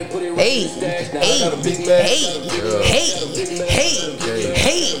Hey,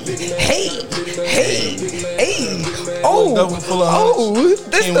 Oh,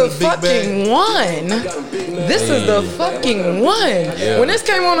 this is the fucking one. This is the fucking one. Yeah. When this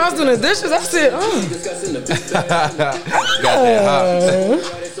came on, I was doing the dishes. I said,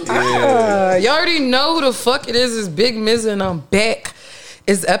 y'all already know who the fuck it is. It's Big Miz and I'm back.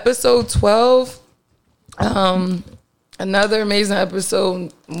 It's episode 12. Another amazing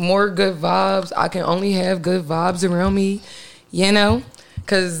episode. More good vibes. I can only have good vibes around me, you know,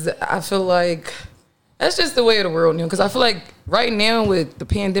 because I feel like that's just the way of the world, you know, because I feel like right now with the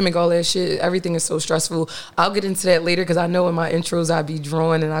pandemic, all that shit, everything is so stressful. I'll get into that later because I know in my intros I be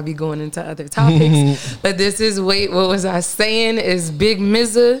drawing and I be going into other topics. But this is, what was I saying, is Big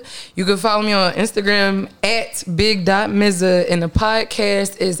Mizza. You can follow me on Instagram at big.mizza, and the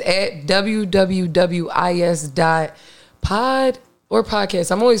podcast is at www.is.pod or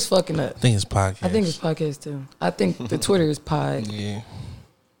podcast. I'm always fucking up. I think it's podcast. I think it's podcast too. I think the Twitter is pod. Yeah.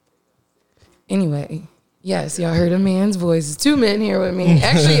 Anyway, yes, y'all heard a man's voice. There's two men here with me.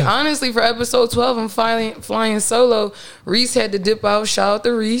 Actually, honestly, for episode 12, I'm flying solo. Reese had to dip out. Shout out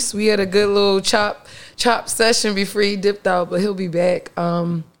to Reese. We had a good little chop session before he dipped out, but he'll be back.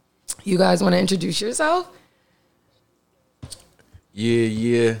 You guys want to introduce yourself?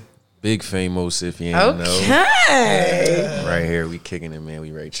 Yeah. Big Famous, if you ain't know. Okay. Right here, we kicking it, man.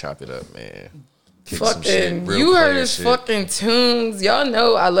 We ready to chop it up, man. Fucking, you heard his shit. Fucking tunes. Y'all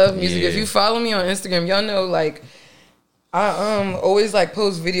know I love music. Yeah. If you follow me on Instagram, y'all know like I always like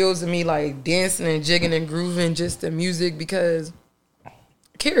post videos of me like dancing and jigging and grooving just the music because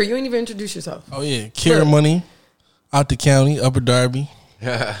Kira, you ain't even introduced yourself. Oh yeah, Kira Money, out the county, Upper Darby.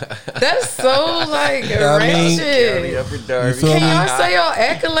 That's so like ratchet. Upper Darby. Can y'all say y'all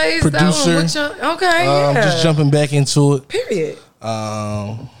accolades? Producer. Okay, yeah. Just jumping back into it. Period.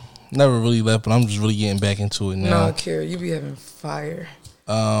 Never really left, but I'm just really getting back into it now. No, Kira, you be having fire.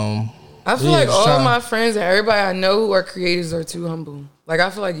 I I feel like all my friends and everybody I know who are creators are too humble. Like, I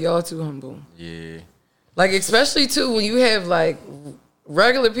feel like y'all too humble. Yeah. Like, especially, too, when you have, like,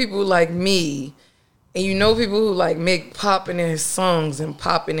 regular people like me and you know people who, like, make poppin'-ass songs and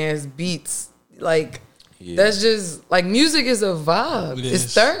poppin'-ass beats. Like, that's just, like, music is a vibe.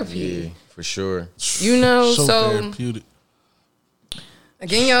 It's therapy. Yeah, for sure. You know, so therapeutic.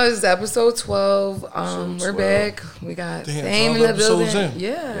 Again, y'all, this is episode 12. We're back. We got Fame in the building.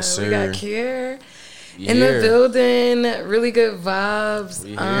 Yeah, yes, we got Kier in the building. Really good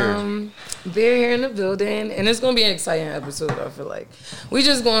vibes. They're here in the building, and it's gonna be an exciting episode. I feel like we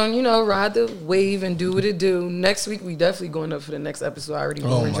just going, you know, ride the wave and do what it do. Next week, we definitely going up for the next episode. I already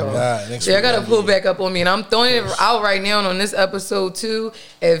warned y'all. So I gotta pull back up on me, and I'm throwing it out right now on this episode too.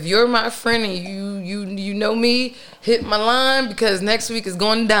 If you're my friend and you know me, hit my line because next week is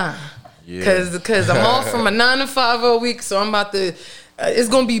going down. Because I'm off from a 9 to 5 all week, so I'm about to. It's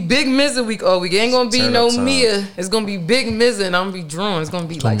gonna be Big Mizza week all week. It ain't gonna be no Mia. It's gonna be Big Mizza, and I'm gonna be drawing. It's gonna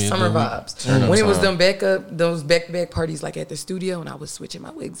be like summer vibes. When it was those back parties like at the studio, and I was switching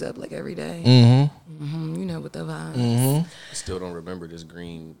my wigs up like every day. You know what the vibes. I still don't remember this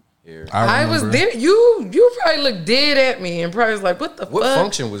green hair. I was there. You probably looked dead at me and probably was like, "What the fuck?" What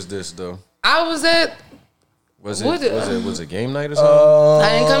function was this though? I was at. Was it game night or something? I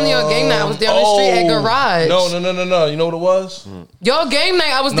didn't come to your game night. I was down the street at Garage. No. You know what it was? Your game night,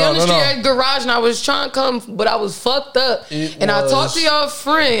 I was down the street at Garage, and I was trying to come, but I was fucked up. I talked to your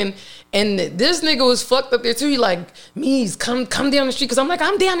friend, and this nigga was fucked up there too. He like, Mees, come down the street. Because I'm like,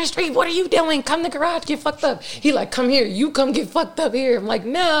 I'm down the street. What are you doing? Come to Garage, get fucked up. He like, come here. You come get fucked up here. I'm like,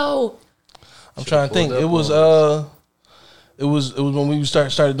 no. I'm trying to think. It was when we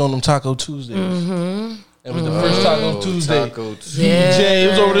started doing them Taco Tuesdays. It was the first Taco Tuesday. It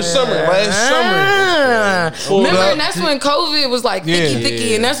was over the summer, last summer. Remember, and that's when COVID was like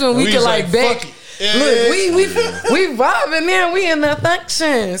thicky, and that's when we could like back. Look, we vibing, man. We in the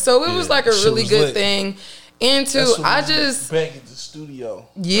function, so it was like a really good thing. And too, I just back at the studio.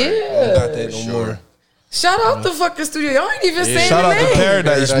 Yeah, I don't got that no more. Shout out the fucking studio. Y'all ain't even saying shout the out name. to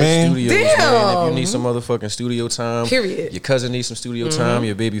Paradise, man. Studios, damn. Man. If you need some motherfucking studio time, period. Your cousin needs some studio time.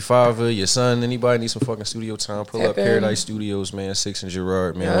 Your baby father, your son, anybody needs some fucking studio time. Pull up Paradise Studios, man. 6 and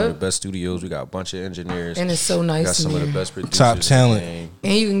Girard, man. One of the best studios. We got a bunch of engineers, and it's so nice. We got some of the best producers, top talent.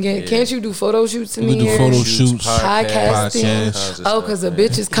 And you can get. Can't you do photo shoots in here? We do photo shoots, podcasting. Oh, because a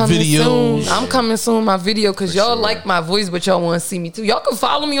bitch is coming soon. I'm coming soon. My video, because y'all like my voice, but y'all want to see me too. Y'all can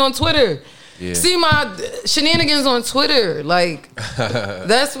follow me on Twitter. Yeah. See my shenanigans on Twitter. Like,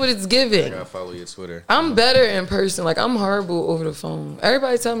 that's what it's giving. I gotta follow your Twitter. I'm better in person. Like, I'm horrible over the phone.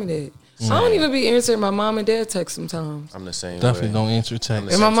 Everybody tell me that. I don't even be answering my mom and dad text sometimes. I'm the same. Definitely don't answer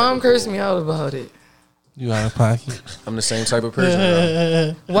text. And my mom cursed me out about it. You out of pocket. I'm the same type of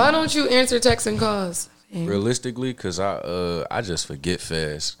person. Why don't you answer texts and calls? Realistically, because I just forget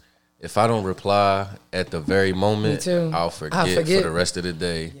fast. If I don't reply at the very moment, I'll forget for the rest of the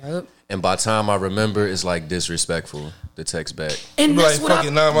day. Yep. And by the time I remember, it's like disrespectful to text back. And that's like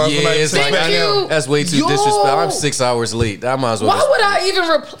fucking 9 miles. Yeah, it's like that's way too disrespectful. I'm 6 hours late. I might as well. Why would I even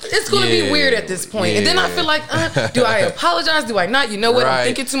reply? It's going to be weird at this point. And then I feel like, do I apologize? Do I not? You know what? I'm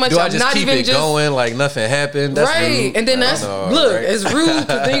thinking too much. Do I just keep it going like nothing happened? That's rude. And then that's it's rude.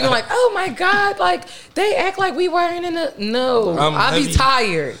 Because then you're like, oh my God, like they act like we weren't in a I'll be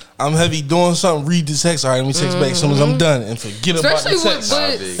tired. I'm heavy doing something. Read the text. All right, let me text back as soon as I'm done and forget about the text.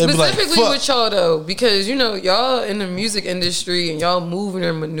 Specifically with y'all though, because you know y'all in the music industry and y'all moving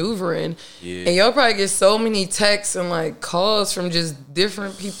and maneuvering, and y'all probably get so many texts and like calls from just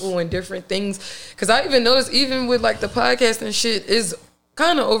different people and different things. Because I even noticed, even with like the podcast and shit, is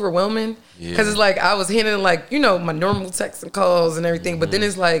kind of overwhelming. Because it's like I was handling like my normal texts and calls and everything, but then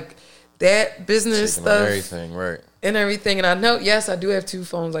it's like that business stuff, everything, right? And everything. And I know, yes, I do have 2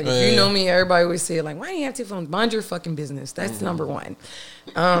 phones. Like, if you know me, everybody always say, like, why do you have 2 phones? Mind your fucking business. That's number one.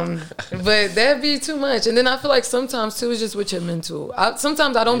 But that'd be too much. And then I feel like sometimes, too, it's just with your mental.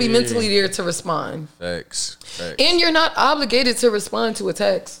 Sometimes I don't be mentally there to respond. Facts. And you're not obligated to respond to a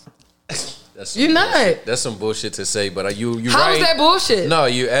text. You're not. That's some bullshit to say, but you right. How's that bullshit? No,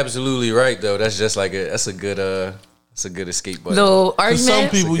 you're absolutely right, though. That's just like that's a good... It's a good escape button. No argument. To some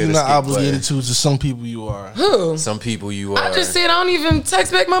people you're not obligated to some people you are. Who? Some people you are. I just said I don't even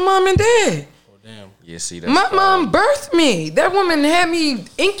text back my mom and dad. Oh damn. Yeah, see that's my mom birthed me. That woman had me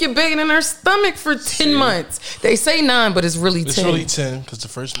incubating in her stomach for 10 months. They say 9, but it's really 10. It's really 10 because the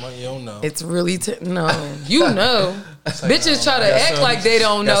first month you don't know. It's really 10. No, you know. Bitches try to act like they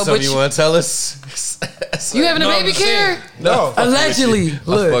don't know. But you want to tell us? You having a baby care? No. Allegedly.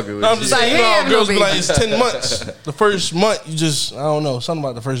 Look. I'm just saying, girls be like, it's 10 months. The first month, you just, I don't know. Something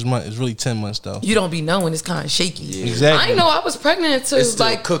about the first month is really 10 months, though. You don't be knowing. It's kind of shaky. Yeah. Exactly. I didn't know I was pregnant until it's still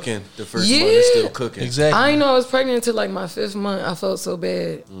like cooking. The first month is still cooking. Exactly. I didn't know I was pregnant until like my 5th month. I felt so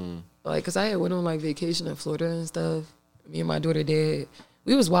bad. Like, because I had went on like vacation in Florida and stuff. Me and my daughter dad.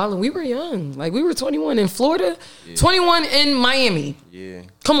 We was wilding. We were young. Like, we were 21 in Florida, 21 in Miami. Yeah.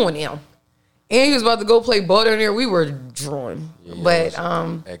 Come on now. And he was about to go play ball down there. We were drawn. But,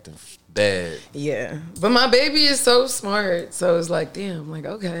 acting bad. Yeah. But my baby is so smart. So it's like, damn, like,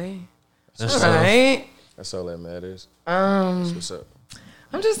 okay. That's all right. That's all that matters. That's what's up.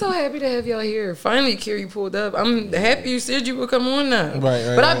 I'm just so happy to have y'all here. Finally, Kerry pulled up. I'm happy you said you would come on now.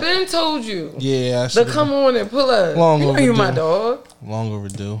 Right. But I've been told you. Yeah. To come on and pull up. Long overdue. You my dog. Long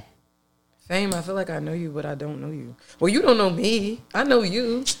overdue. Fame, I feel like I know you, but I don't know you. Well, you don't know me. I know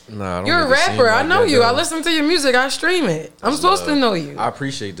you. Nah, I don't. You're a rapper. I know you. I listen to your music. I stream it. I'm supposed to know you. I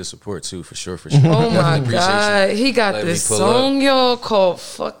appreciate the support too, for sure. Oh my God, he got this song, y'all, called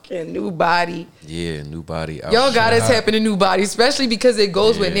fucking New Body. Yeah, New Body. Y'all got to tap into New Body, especially because it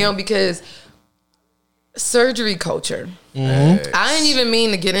goes with now because surgery culture. I didn't even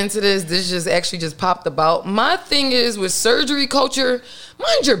mean to get into this. This just actually just popped about. My thing is with surgery culture,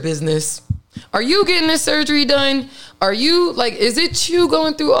 mind your business. Are you getting this surgery done? Are you like, is it you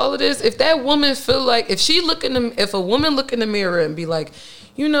going through all of this? If that woman feel like, if a woman look in the mirror and be like,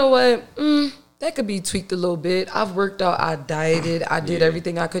 you know what, that could be tweaked a little bit. I've worked out, I dieted, I did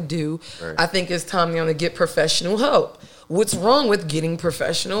everything I could do. Right. I think it's time to get professional help. What's wrong with getting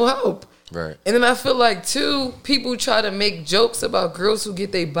professional help? Right. And then I feel like too, people try to make jokes about girls who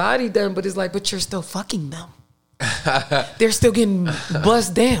get their body done, but it's like, but you're still fucking them. They're still getting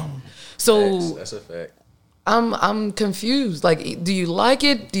buzzed down. So that's a fact. I'm confused. Like, do you like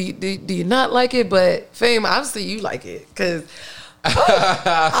it? Do you not like it? But Fame, obviously you like it because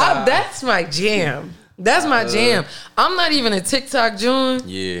that's my jam. That's my jam. I'm not even a TikTok June.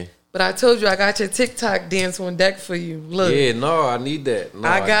 Yeah. But I told you I got your TikTok dance on deck for you. Look. Yeah, no, I need that. No,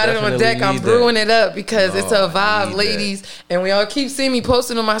 I got it on deck. I'm brewing it up because it's a vibe, ladies. And we all keep seeing me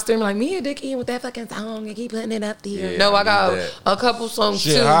posting on my stream like, me and Dickie with that fucking song and keep putting it up there. Yeah, no, I got a couple songs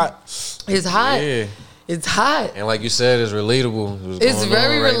too. Hot. It's hot. Yeah. It's hot. And like you said, it's relatable. It's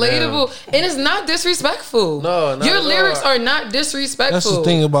very relatable. And it's not disrespectful. No, your lyrics are not disrespectful. That's the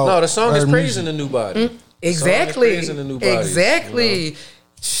thing about the song is praising the new body. Exactly. Praising the new body. Exactly. You know?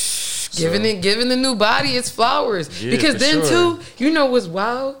 Giving the new body its flowers. Yeah, because then too, you know what's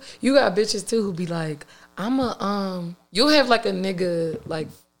wild? You got bitches too who be like, you'll have like a nigga like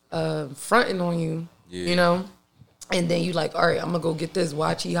fronting on you, you know? And then you like, all right, I'm gonna go get this.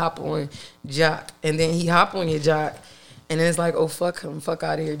 Watch he hop on Jock. And then he hop on your Jock. And then it's like, oh, fuck him, fuck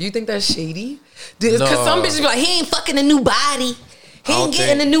out of here. Do you think that's shady? Because some bitches be like, he ain't fucking a new body. He ain't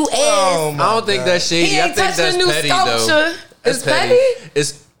getting a new ass. I don't think that's shady. He ain't I think that's touching a new petty, sculpture. though. It's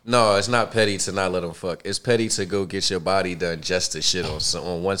petty? No, it's not petty to not let them fuck. It's petty to go get your body done just to shit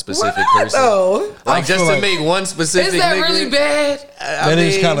on one specific person. Though? Like just to make one specific. Is that nigga, really bad? That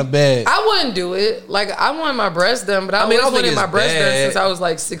is kind of bad. I wouldn't do it. Like I want my breast done, but I always wanted my breast done since I was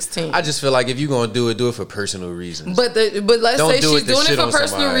like 16. I just feel like if you're gonna do it for personal reasons. But let's say she's doing it for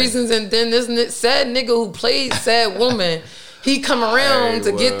personal reasons, and then this sad nigga who played sad woman, he come around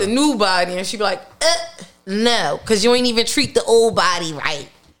to get the new body, and she be like, no, because you ain't even treat the old body right.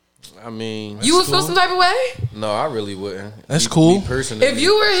 I mean, you would feel some type of way? No, I really wouldn't. That's cool. Personally, if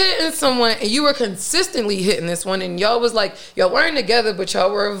you were hitting someone and you were consistently hitting this one, and y'all was like, y'all weren't together, but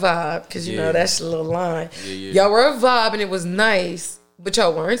y'all were a vibe, because you know that's a little line. Y'all were a vibe, and it was nice, but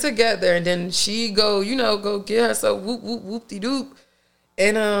y'all weren't together, and then she go get herself whoop whoop whoop de doop,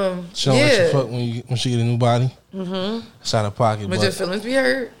 and she don't let you fuck when she get a new body. It's out of pocket. But your feelings be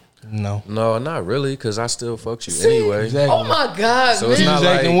hurt. No, not really, because I still fucked you anyway. Exactly. Oh my god, so man. it's not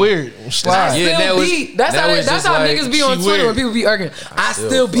acting weird. Slide. That's how niggas be on Twitter when people be arguing. I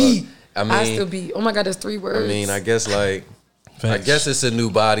still beat. Oh my god, that's 3 words. I mean, I guess it's a new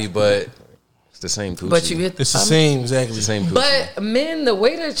body, but it's the same coochie. But you hit it's the same, exactly the same coochie. But men, the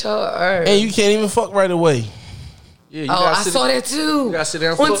way that y'all are, and you can't even fuck right away. Yeah, I saw that too. You gotta sit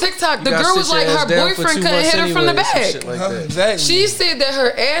down on TikTok. The girl was like, her boyfriend couldn't hit her from the back. Exactly. She said that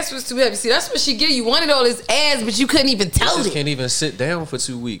her ass was too heavy. See, that's what she get. You wanted all this ass, but you couldn't even tell it. Can't even sit down for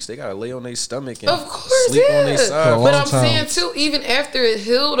 2 weeks. They gotta lay on their stomach and of course, sleep on their side. But I'm saying too, even after it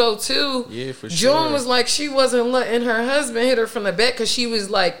healed though too, yeah, for sure. Joan was like, she wasn't letting her husband hit her from the back because she was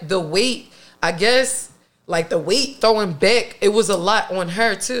like, the weight, I guess, like the weight throwing back, it was a lot on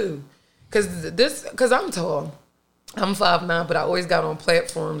her too. Cause I'm tall. I'm 5'9", but I always got on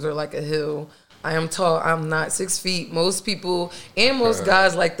platforms or like a hill. I am tall. I'm not 6 feet. Most people and most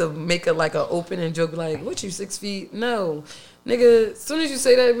guys like to make it like an open and joke like, what, you 6 feet? No. Nigga, as soon as you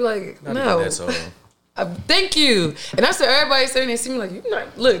say that, it be like, no. Thank you. And that's what everybody saying. They see me like, you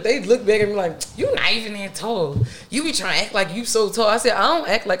not, look, they look back at me like, you not even that tall. You be trying to act like you so tall. I said, I don't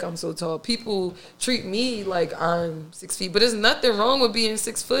act like I'm so tall. People treat me like I'm 6 feet. But there's nothing wrong with being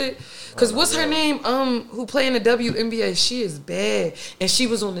 6 foot. Because what's her name? Who play in the WNBA? She is bad. And she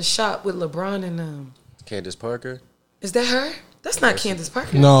was on the shot with LeBron and Candace Parker? Is that her? That's not Candace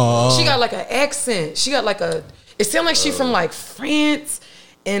Parker. No. She got like an accent. She got like it sounds like she from like France.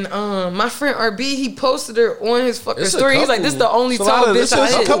 And my friend RB, he posted her on his fucking story. He's like, this is the only tall bitch I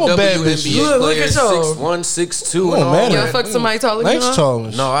hit. A couple bad bitches. Look at y'all. 6'1", 6'2", and all. Y'all fuck somebody taller than you?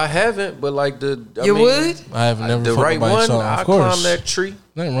 Tallness. No, I haven't, but like would? I have never the fucked right one, tall. I climbed that tree.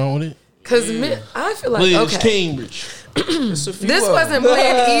 Nothing wrong with it. Because I feel like, it's Cambridge. This wasn't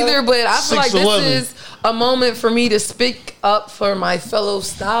planned either, but I feel like this is a moment for me to speak up for my fellow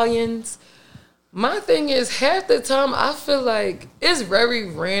stallions. My thing is, half the time, I feel like it's very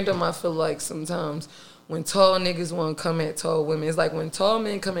random. I feel like sometimes when tall niggas want to come at tall women, it's like when tall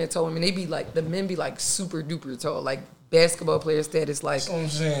men come at tall women, they be like, the men be like super duper tall, like basketball player status, like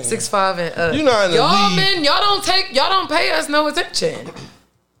 6'5" and up. You're not in the y'all league. men, y'all don't pay us no attention.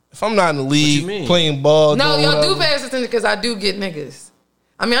 If I'm not in the league playing ball, no, y'all do pay us attention because I do get niggas.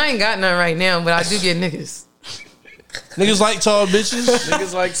 I mean, I ain't got none right now, but I do get niggas. Niggas like tall bitches.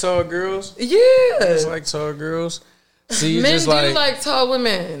 Niggas like tall girls. Yeah. Niggas like tall girls. See, men just do like tall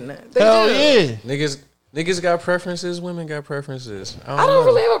women. Hell do. Yeah. Niggas got preferences. Women got preferences. I don't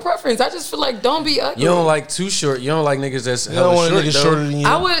really have a preference. I just feel like don't be ugly. You don't like too short. You don't like niggas that's shorter than you.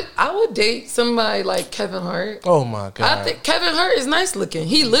 I would date somebody like Kevin Hart. Oh my god. I think Kevin Hart is nice looking.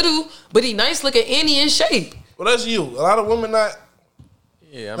 He little, but he nice looking and he in shape. Well, that's you. A lot of women not.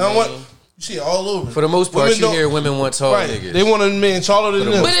 Yeah, I mean. You see it all over. For the most part, you hear women want tall niggas. They want a man taller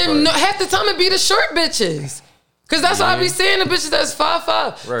than them. But half the time it be the short bitches. Cause that's what I be saying. The bitches that's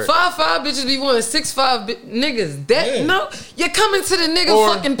 5'5", 5'5" bitches be wanting 6'5" niggas. No, you're coming to the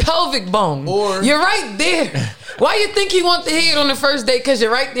nigga fucking pelvic bone. You're right there. Why you think he want the head on the first date? Cause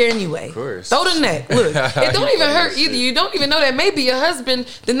you're right there anyway. Of course. Throw the neck. Look, it don't even hurt either. You don't even know that may be your husband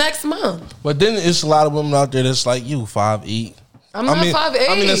the next month. But then it's a lot of women out there that's like you, 5'8". I'm not 5'8".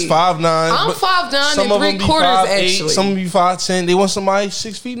 I mean, that's 5'9". I'm 5'9" and 3/4 actually. Some of you 5'10". They want somebody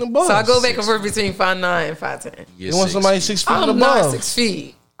 6 feet and above. So I go back and forth between 5'9" and 5'10". They want somebody 6 feet and above. I'm not 6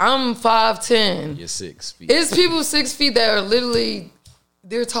 feet. I'm 5'10". You're 6 feet. It's people 6 feet that are literally,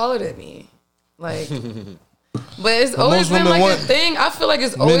 they're taller than me. Like, but it's always been like a thing. I feel like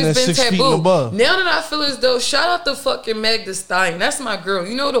it's always been taboo. Now that I feel as though, shout out to fucking Meg Thee Stallion. That's my girl.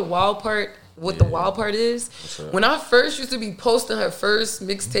 You know the wild part? what the wild part is? When I first used to be posting her first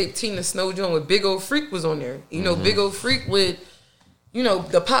mixtape, Tina Snow joint with Big Ol' Freak was on there. You know, Big Ol' Freak with, you know,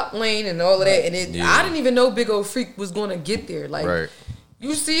 the pop lane and all of that. And I didn't even know Big Ol' Freak was going to get there. Like,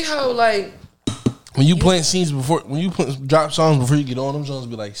 you see how, like... When you plant seeds before, when you drop songs before you get on, them songs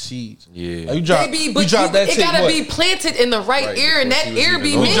be like seeds. Yeah. Like you drop that tape. It gotta be planted in the right ear, and that ear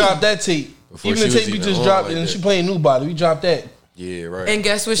be me. You drop that tape. Even the tape you just dropped, and she playing New Body. We dropped that. Yeah, right. And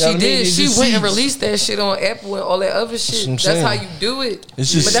guess what she did? She went and released that shit on Apple and all that other shit. That's how you do it.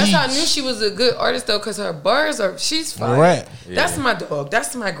 It's just but that's how I knew she was a good artist though, because her bars she's fine. Right. Yeah. That's my dog.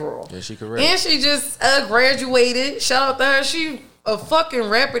 That's my girl. Yeah, she correct. And she just graduated. Shout out to her. She a fucking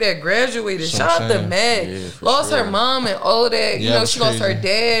rapper that graduated. Shout out to Meg. Yeah, lost her mom and all of that. You know, she lost her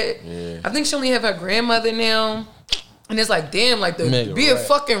dad. Yeah. I think she only have her grandmother now. And it's like, damn, like a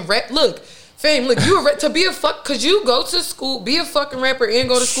fucking rap. Look, fame, look, to be a fuck, could you go to school, be a fucking rapper and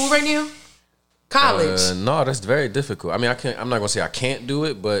go to school right now? College. No, that's very difficult. I mean, I'm not gonna say I can't do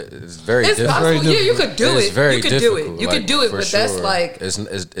it, but it's very difficult. Possible. Yeah, you could do it. It's very you could difficult. do it. You could do it, but that's like it's not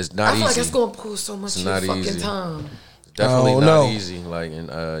easy. I feel like it's gonna pull so much fucking time. Definitely not easy. Like,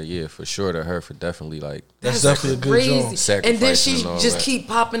 and yeah, for sure to her, for definitely like that's definitely crazy. A good job. And then she just keep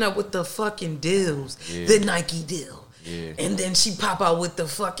popping up with the fucking deals, the Nike deal. Yeah. And then she pop out with the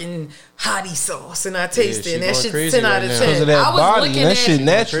fucking hottie sauce, and I taste it, and that shit's 10 out of 10. Because of that body, that shit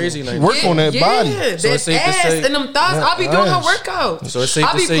natural. Crazy, she work on that body. So that ass and them thighs. I be doing her workout. So it's safe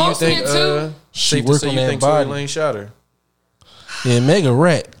to say you think she work on that body. Tory Lanez shot her. Yeah, mega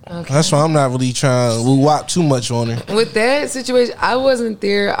rat. Okay. That's why I'm not really trying to woo-wop too much on her. With that situation, I wasn't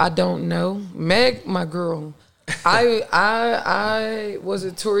there. I don't know. Meg, my girl. I was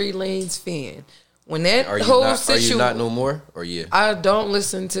a Tory Lanez fan. When that whole situation, are you not no more? Or yeah, I don't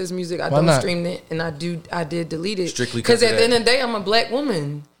listen to his music. I don't stream it, and I did delete it strictly because at the end of the day, I'm a black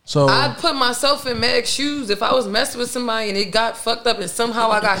woman. So I'd put myself in Meg's shoes. If I was messing with somebody and it got fucked up and somehow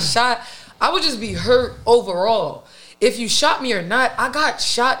I got shot, I would just be hurt overall. If you shot me or not, I got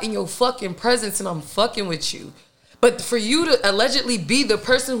shot in your fucking presence and I'm fucking with you. But for you to allegedly be the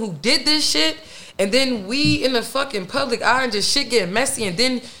person who did this shit, and then we in the fucking public eye and just shit get messy, and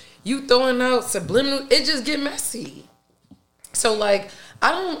then you throwing out subliminal, it just get messy. So like,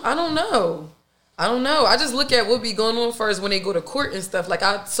 I don't know. I just look at what be going on first when they go to court and stuff. Like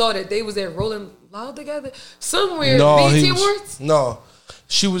I saw that they was at Rolling Loud together somewhere. BET Awards? No.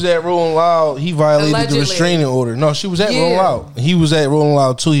 She was at Rolling Loud. He violated allegedly. The restraining order. No, she was at Rolling Loud. He was at Rolling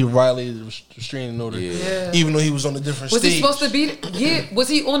Loud too. He violated the restraining order. Yeah. Even though he was on a different stage. Was he supposed to be? Yeah. Was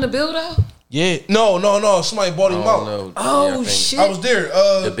he on the bill though? Yeah. No. Somebody bought him out. No. Oh, shit. I was there.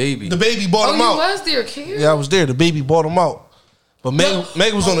 The baby bought him out. Oh, you was there, kid? Yeah, I was there. The baby bought him out. But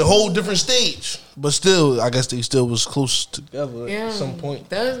Meg was on a whole different stage. But still, I guess they still was close together at some point.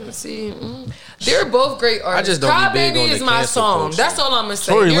 They're both great artists. I just don't Cry be big Baby on is my song. culture. That's all I'm going to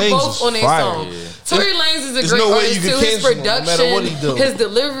say. Tory They're Lanez both on their song. Yeah. Tory Lanez is a great artist too. His production, his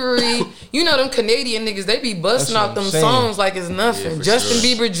delivery. You know them Canadian niggas, they be busting out them songs like it's nothing. Yeah, Justin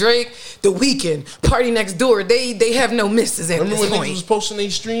Bieber, Drake, The Weeknd, Party Next Door. They have no misses at this point. Remember when niggas was posting their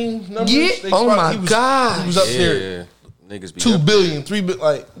stream numbers? Yeah. Oh my God. He was up there. Niggas be 2 billion, 3 billion,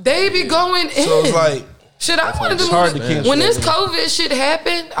 like they be going in. So it's like shit. I wanted to move. When this COVID shit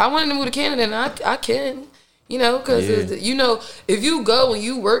happened, I wanted to move to Canada, and I can, you know, because you know, if you go and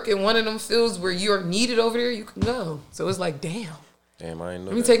you work in one of them fields where you're needed over there, you can go. So it's like, damn, I ain't know.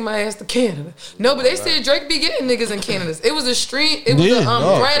 Let me take my ass to Canada. No, but they said Drake be getting niggas in Canada. It was a stream. It was a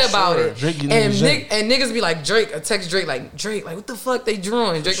thread about it. And niggas be like Drake. I text Drake like what the fuck they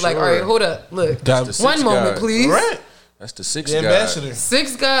drawing? Drake like, all right, hold up, look, one moment, please. Right. That's the sixth guy. Ambassador.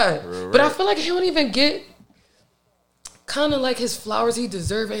 Sixth guy. Right. But I feel like he don't even get kind of like his flowers he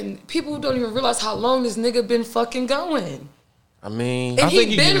deserves. And people don't even realize how long this nigga been fucking going. I mean, and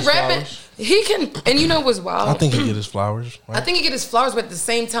he been rapping. He can, and you know what's wild? I think he get his flowers. Right? I think he get his flowers, but at the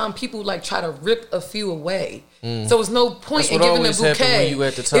same time, people like try to rip a few away. So it's no point in giving the bouquet.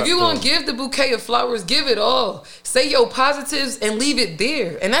 If you gonna give the bouquet of flowers, give it all. Say your positives and leave it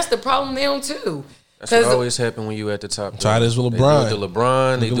there. And that's the problem now too. That's what always happen when you at the top. Try this with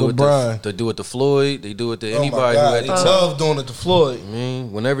LeBron. They do it to LeBron. They do it to Floyd. They do it to anybody who at the top. They love doing it to Floyd. I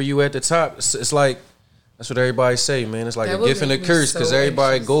mean, whenever you at the top, it's like, that's what everybody say, man. It's like a gift and a curse because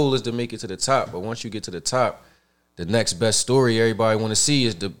everybody's goal is to make it to the top. But once you get to the top, the next best story everybody want to see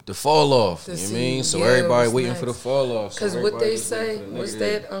is the fall off. You know what I mean? So everybody waiting for the fall off. Because what they say, what's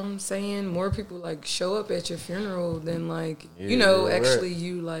that saying? More people like show up at your funeral than like, you know, actually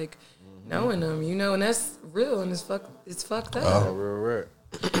you like knowing them, you know, and that's real and it's fucked up. Oh, real.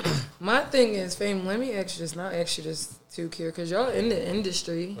 My thing is, Fame, let me ask you this, not ask you this too, Kier, because y'all in the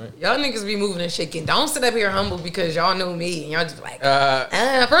industry. Right. Y'all niggas be moving and shaking. Don't sit up here humble because y'all know me and y'all just like,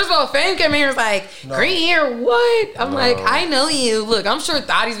 first of all, Fame came here and was like, green hair, what? I'm like, I know you. Look, I'm sure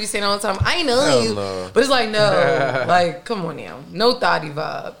Thotties be saying all the time, I know you. No. But it's like, no. Like, come on now. No Thotty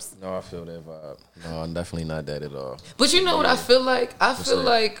vibes. No, I feel that vibe. No, I'm definitely not that at all. But you know what I feel like? I feel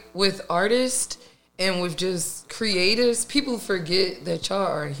like with artists and with just creators, people forget that y'all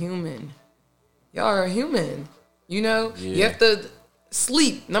are human. Y'all are human. You know? Yeah. You have to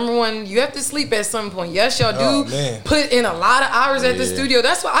sleep. Number one, you have to sleep at some point. Yes, y'all do put in a lot of hours at the studio.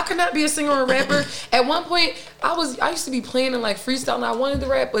 That's why I could not be a singer or a rapper. At one point, I used to be playing and like freestyle and I wanted to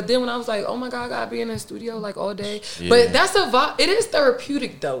rap, but then when I was like, oh my God, I gotta be in the studio like all day. Yeah. But that's a vibe. It is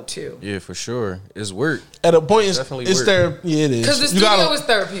therapeutic though too. Yeah, for sure. It's work. At a point, it's therapy. Yeah, it is. Because the studio is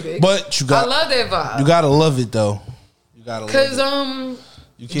therapeutic. But I love that vibe. You gotta love it though. You gotta love it.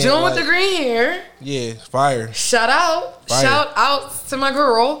 Because Joan with the green hair. Yeah, fire. Shout out to my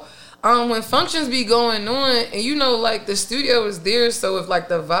girl. When functions be going on, and you know, like the studio is there, so if like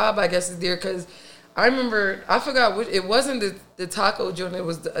the vibe, I guess, is there. Because I remember, I forgot which, it wasn't the taco joint, it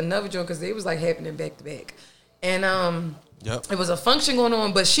was another joint because they was like happening back to back, and it was a function going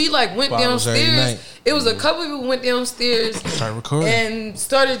on, but she like went downstairs. It was a couple people went downstairs and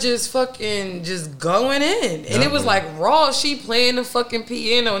started just fucking just going in. And it was like raw. She playing the fucking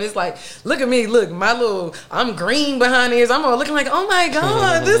piano and it's like, look at me, look, I'm green behind ears. I'm all looking like, oh my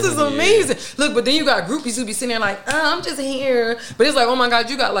God, this is amazing. Look, but then you got groupies who be sitting there like, I'm just here. But it's like, oh my God,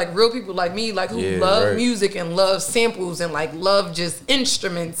 you got like real people like me, like who love music and love samples and like love just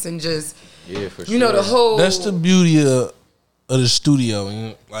instruments and just, you know, the whole. That's the beauty of the studio,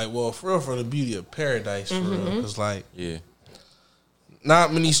 and like, well, for real, for the beauty of paradise, for real, because like,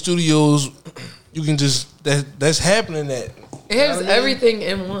 not many studios you can just that's happening at. It has everything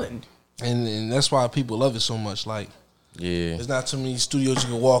in one, and that's why people love it so much. Like, there's not too many studios you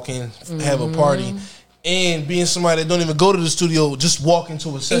can walk in, have a party, and being somebody that don't even go to the studio, just walk into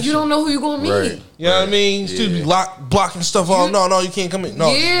a session. And you don't know who you're gonna meet. Right. You know what I mean? Still be blocking stuff off. No, you can't come in.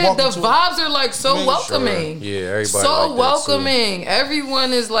 No, the vibes are like so welcoming. Sure. Yeah, everybody so like welcoming.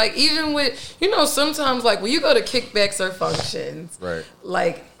 Everyone is like, even with, you know, sometimes like when you go to kickbacks or functions, right?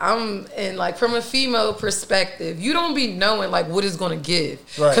 Like and like from a female perspective, you don't be knowing like what it's gonna give.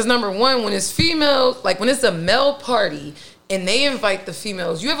 Right. Because number one, when it's female, like when it's a male party. And they invite the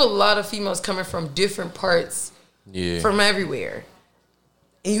females. You have a lot of females coming from different parts, from everywhere.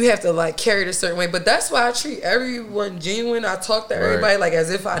 And you have to like carry it a certain way. But that's why I treat everyone genuine. I talk to everybody like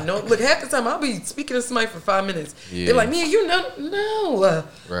as if I know. Look, half the time I'll be speaking to somebody for 5 minutes. Yeah. They're like, Mia, you know, no.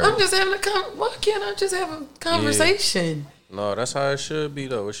 Right. I'm just having why can't I just have a conversation? Yeah. No, that's how it should be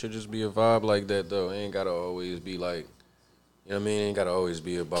though. It should just be a vibe like that though. It ain't gotta always be like, you know what I mean? It ain't gotta always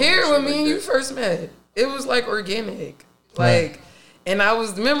be about. Karen, when me and you first met, it was like organic. Like, and I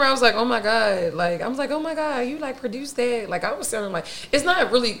was like, oh my God, like, I was like, oh my God, you like produced that. Like, I was sounding like, it's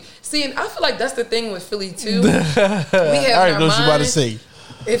not really, see, and I feel like that's the thing with Philly too. We have I already know what you about to say.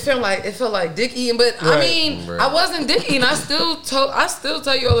 It felt like dick eating, but I mean, I wasn't dick eating. I still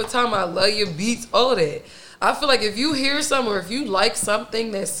tell you all the time, I love your beats, all that. I feel like if you hear something or if you like something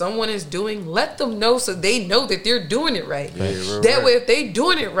that someone is doing, let them know so they know that they're doing it right. That way, if they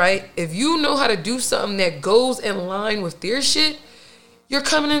doing it right, if you know how to do something that goes in line with their shit, you're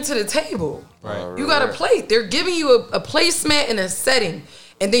coming into the table. Right. You got a plate. They're giving you a placemat and a setting.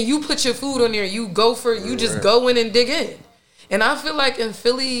 And then you put your food on there. You go for it. You just go in and dig in. And I feel like in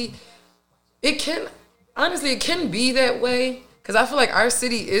Philly, it can be that way. Because I feel like our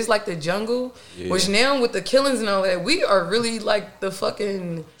city is like the jungle, which now with the killings and all that, we are really like the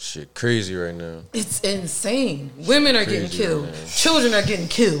fucking... Shit crazy right now. It's insane. Women are getting killed. Man. Children are getting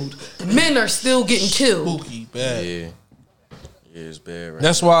killed. Men are still getting killed. Spooky, bad. Yeah, it's bad right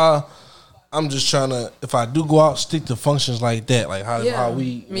That's now. why I'm just trying to, if I do go out, stick to functions like that. Like how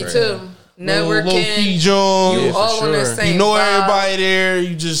we... Me too. Networking, low-key Jones, you all on the same. You know vibe. everybody there.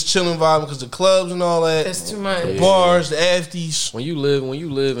 You just chilling vibing because the clubs and all that. It's too much. The bars, the afties. When you live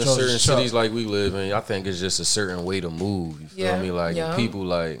in certain cities like we live in, I think it's just a certain way to move. You feel me? Like people,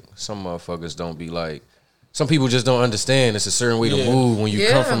 like some motherfuckers don't be like. Some people just don't understand. It's a certain way to move when you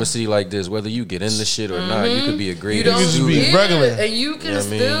come from a city like this. Whether you get in the shit or not, you could be a great student. Be regular, and you can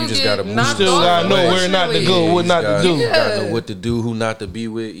still you just gotta move. You still gotta know where not to go, what not to do. You gotta know what to do, who not to be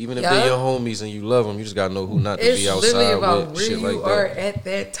with. Even if they're your homies and you love them, you just gotta know who not to be outside with. It's literally about where you are at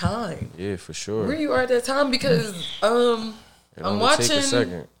that time. Yeah, for sure. Where you are at that time, because I'm watching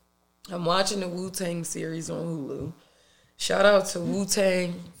the Wu-Tang series on Hulu. Shout out to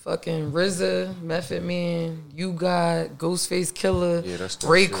Wu-Tang, fucking RZA, Method Man, You God, Ghostface Killer,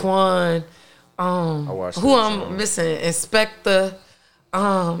 Raekwon. Who I'm missing? Inspector.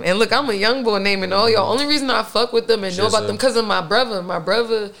 And look, I'm a young boy naming all y'all. Only reason I fuck with them and know about them because of my brother. My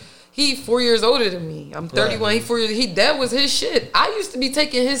brother, he 4 years older than me. I'm 31. Right. He 4 years. That was his shit. I used to be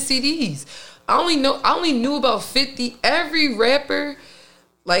taking his CDs. I only knew about 50. Every rapper,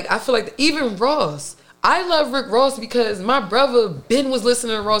 like I feel like even Ross. I love Rick Ross because my brother Ben was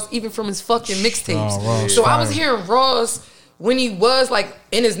listening to Ross even from his fucking mixtapes. So I was hearing Ross when he was like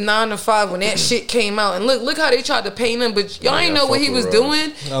in his 9 to 5 when that shit came out. And look how they tried to paint him, but y'all ain't know what he was doing.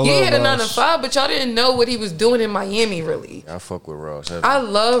 He had a 9 to 5, but y'all didn't know what he was doing in Miami, really. I fuck with Ross. I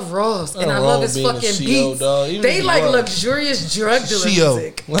love Ross, and I love his fucking beats. They like luxurious drug dealer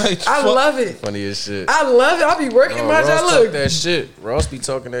music. I love it. Funny as shit. I love it. I'll be working my job. Look, that shit. Ross be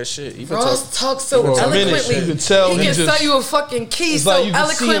talking that shit. Ross talks so eloquently. You can tell he can sell you a fucking key so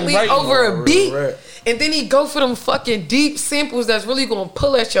eloquently over a beat. And then he go for them fucking deep samples that's really gonna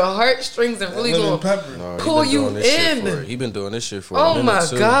pull at your heartstrings and really gonna pull you in. He been doing this shit for a minute my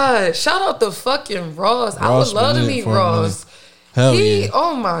god! Shout out to fucking Ross. I would love to meet Ross.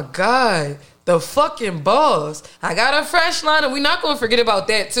 Oh my god, the fucking boss. I got a fresh line, and we not gonna forget about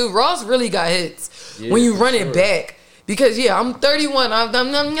that too. Ross really got hits when you run it back. Because I'm 31. I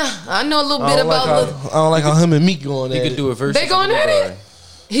know a little bit about. I don't like how him and Meek going. You could do a verse. They going at it.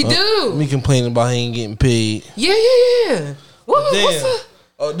 He do. Me complaining about he ain't getting paid. Yeah. What's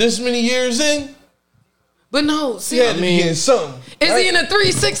this many years in? But no, see, he had to be getting something. Is he in a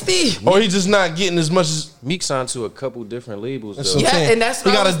 360? Or he just not getting as much as Meek signed to a couple different labels. Though. And that's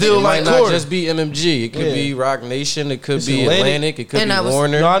he got a deal like not just be MMG. It could be Rock Nation. It could be Atlantic. It could be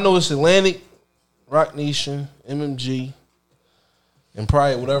Warner. No, I know it's Atlantic, Rock Nation, MMG. And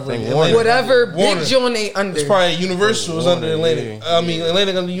probably whatever big joint they under. It's probably Universal was under Atlantic. I mean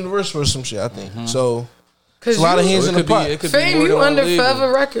Atlantic under Universal or some shit. I think so. Cause a lot of hands in the pot. Fame, you under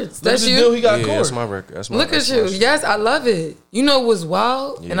Forever Records. That's you. Deal he got that's my record. That's my Look at you. Yes, I love it. You know what's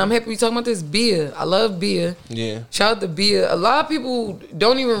wild? And I'm happy we talking about this. Bia. I love Bia. Yeah. Shout out to Bia. A lot of people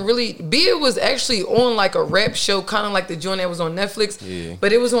don't even really. Bia was actually on like a rap show, kind of like the joint that was on Netflix. Yeah.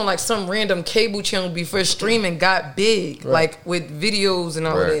 But it was on like some random cable channel before streaming got big, like with videos and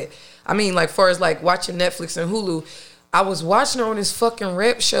all that. I mean, like far as like watching Netflix and Hulu. I was watching her on this fucking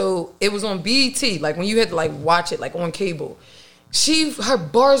rap show. It was on BET, like when you had to like watch it like on cable. Her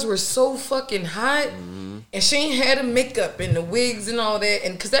bars were so fucking hot, and she ain't had the makeup and the wigs and all that,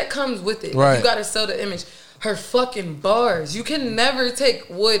 and because that comes with it. Right. You gotta sell the image. Her fucking bars, you can never take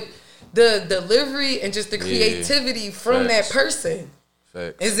what the delivery and just the creativity from that person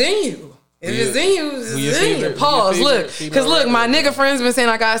is in you. If it's in you, it's in you. Pause. Look. Because look, my nigga friends been saying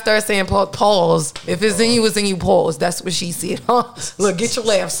I gotta start saying pause. If it's in you, it's in you. Pause. That's what she said. Look, get your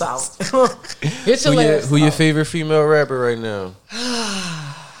laughs out. Get your laughs out. Who your favorite female rapper right now?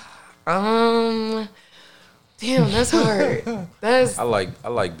 Damn, that's hard. I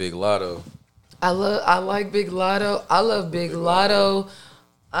like Big Lotto. I like Big Lotto. I love Big Lotto.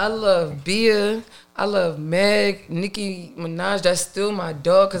 I love Bia. I love Meg, Nicki Minaj. That's still my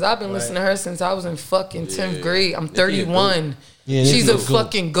dog because I've been listening to her since I was in fucking 10th grade. I'm 31. She's a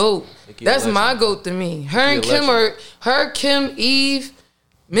fucking goat. That's my goat to me. Her and Kim Kim, Eve,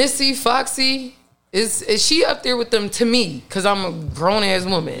 Missy, Foxy. Is she up there with them to me? Because I'm a grown ass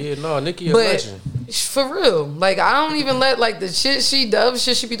woman. Yeah, no, Nicki a legend. For real. Like, I don't even let, like, the shit she does,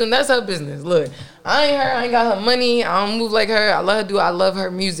 shit she be doing, that's her business. Look, I ain't got her money. I don't move like her. I love her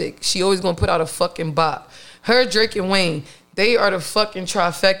music. She always gonna put out a fucking bop. Her, Drake, and Wayne, they are the fucking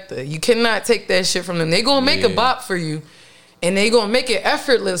trifecta. You cannot take that shit from them. They gonna make a bop for you, and they gonna make it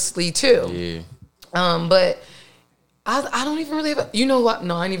effortlessly, too. Yeah. But I don't even really have you know what?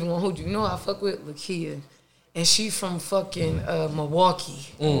 No, I ain't even gonna hold you. You know what I fuck with? Lakia. And she from fucking Milwaukee.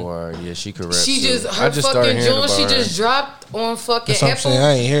 Oh, yeah, she could rap. She just her fucking joint. She just dropped on fucking Apple.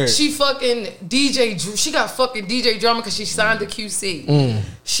 I ain't hear it. She fucking DJ. She got fucking DJ drama because she signed to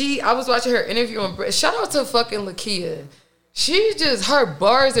QC. I was watching her interview on. Shout out to fucking Lakia. She just her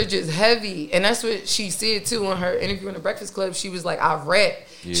bars are just heavy, and that's what she said too on her interview in the Breakfast Club. She was like, I rap.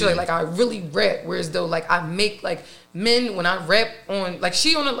 Yeah. She like I really rap. Whereas though like I make like men when I rap on like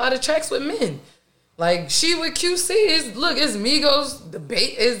she on a lot of tracks with men. Like she with QC is it's Migos,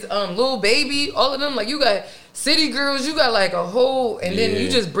 is Lil Baby, all of them. Like you got City Girls, you got like a whole, and then you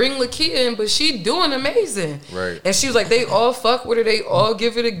just bring Lakia in, but she doing amazing. Right. And she was like, they all fuck with her, they all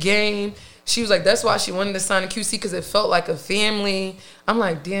give it a game. She was like, that's why she wanted to sign to QC because it felt like a family. I'm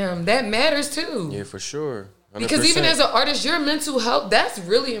like, damn, that matters too. Yeah, for sure. 100%. Because even as an artist, your mental health, that's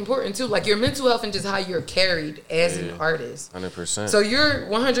really important too. Like your mental health and just how you're carried as an artist. 100%. So you're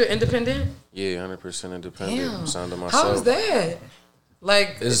 100 independent? Yeah, 100% independent. Damn. I'm signed to myself. How's that?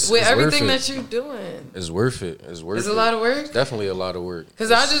 Like with everything that you're doing. It's worth it. It's worth it. It's a lot of work? It's definitely a lot of work.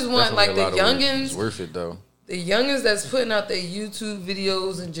 Because I just want like the youngins. It's worth it though. The youngins that's putting out their YouTube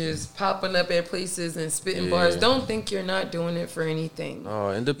videos and just popping up at places and spitting bars, don't think you're not doing it for anything.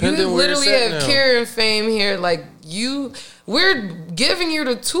 Oh, independent. You literally have Care and Fame here. Like we're giving you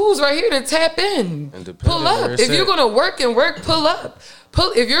the tools right here to tap in. Pull up. If you're gonna work and work, pull up.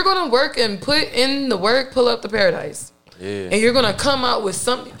 If you're gonna work and put in the work, pull up to Paradise. Yeah. And you're gonna come out with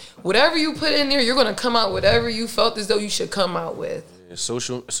something. Whatever you put in there, you're gonna come out whatever you felt as though you should come out with.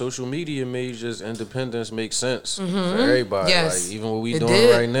 Social media made just independence make sense for everybody. Yes, like even what we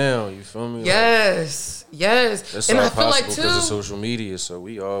doing right now, you feel me? Yes, yes. That's and all I feel like too because of social media. So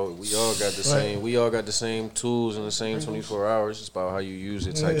we all got the same. We all got the same tools in the same 24 hours. It's about how you use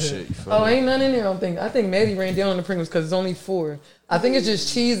it, type shit. You feel me? Ain't none in there. I think Maddie ran down on the Pringles because it's only 4. I think it's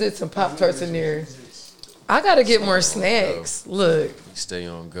just Cheez-Its and Pop-Tarts in there. I gotta get more snacks. Look. Stay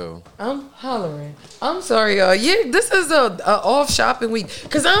on go. I'm hollering. I'm sorry, y'all. Yeah, this is a off shopping week.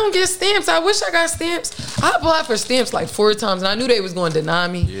 Because I don't get stamps. I wish I got stamps. I applied for stamps like 4 times, and I knew they was going to deny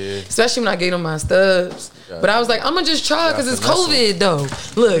me. Yeah. Especially when I gave them my stubs. But I was like, I'm going to just try because it's COVID, though.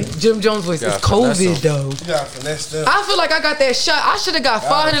 Look, Jim Jones' voice. It's COVID, though. You got finesse them. I feel like I got that shot. I should have got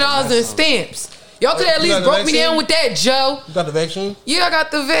 $500 in stamps. Y'all could at least broke me down with that, Joe. You got the vaccine? Yeah, I got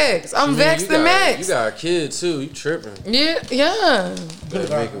the vax. I'm vaxxed and max. You got a kid, too. You tripping. Yeah.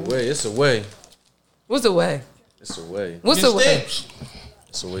 Better make a way. It's a way. What's the way? It's a way. What's the way?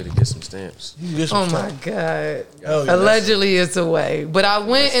 It's a way to get some stamps. Oh my God. Allegedly it's a way. But I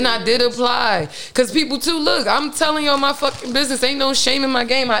went and I did apply. Because people too, look, I'm telling y'all my fucking business. Ain't no shame in my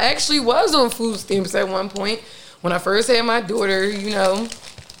game. I actually was on food stamps at one point. When I first had my daughter, you know.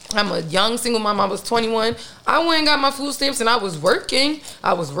 I'm a young single mom. I was 21. I went and got my food stamps and I was working.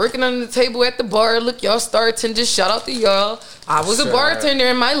 I was working under the table at the bar. Look, y'all bartenders, shout out to y'all. I was a bartender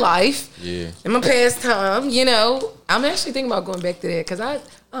in my life. Yeah. In my pastime, you know. I'm actually thinking about going back to that because I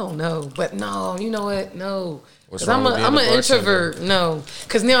don't know. But no, you know what? No. Because I'm an introvert. No.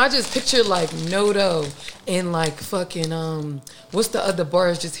 Because now I just picture like Noto and like fucking, what's the other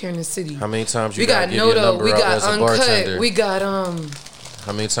bars just here in the city? How many times you got Noto? We got Uncut. We got,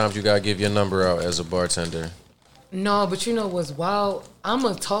 How many times you gotta give your number out as a bartender? No, but you know what's wild? I'm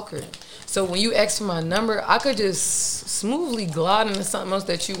a talker. So when you ask for my number, I could just smoothly glide into something else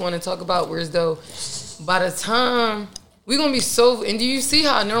that you want to talk about. Whereas though, by the time we're gonna be so, and do you see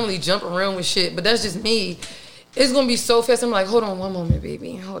how I normally jump around with shit? But that's just me. It's gonna be so fast. I'm like, hold on one moment,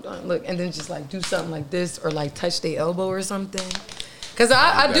 baby. Hold on, look, and then just like do something like this or like touch their elbow or something. Cause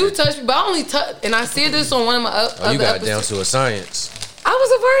I do touch, but I only touch, and I said this on one of my other you got episodes. Down to a science. I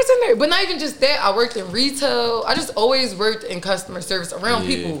was a bartender, but not even just that. I worked in retail. I just always worked in customer service around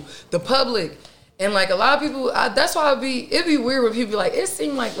people, the public, and like a lot of people. That's why it'd be weird when people be like, it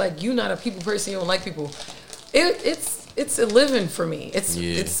seemed like you not a people person. You don't like people. It's a living for me.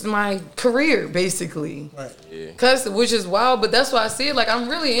 It's my career basically. Right. Yeah. Which is wild, but that's why I see it. Like I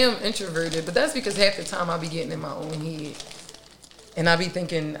really am introverted, but that's because half the time I be getting in my own head. And I be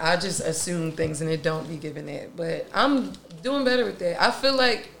thinking, I just assume things and it don't be giving that. But I'm doing better with that. I feel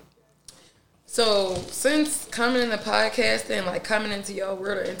like, so since coming into podcasting, like coming into y'all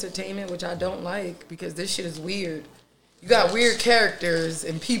world of entertainment, which I don't like because this shit is weird. You got weird characters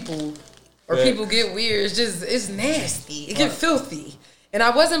and people, or people get weird. It's nasty. It get filthy. And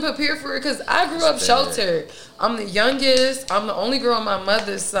I wasn't prepared for it because I grew up sheltered. I'm the youngest. I'm the only girl on my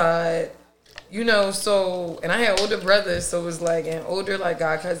mother's side. You know, so, and I had older brothers, so it was like, and older, like,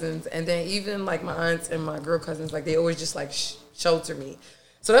 god cousins, and then even, like, my aunts and my girl cousins, like, they always just, like, shelter me.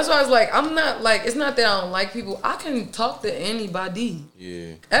 So that's why I was like, I'm not, like, it's not that I don't like people. I can talk to anybody.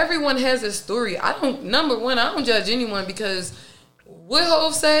 Yeah. Everyone has a story. Number one, I don't judge anyone because what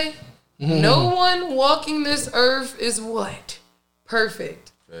Hov say? Mm-hmm. No one walking this earth is what?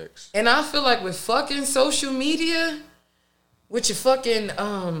 Perfect. Thanks. And I feel like with fucking social media, with your fucking,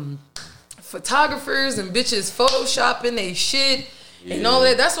 photographers and bitches photoshopping they shit and all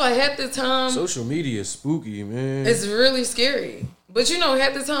that. That's why half the time social media is spooky, man. It's really scary. But you know,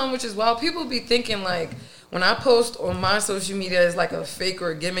 half the time, which is wild, people be thinking like when I post on my social media is like a fake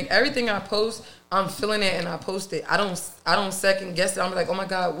or a gimmick. Everything I post, I'm feeling it and I post it. I don't second guess it. I'm like, oh my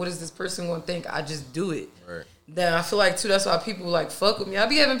God, what is this person gonna think? I just do it. Right. Then I feel like too, that's why people like fuck with me. I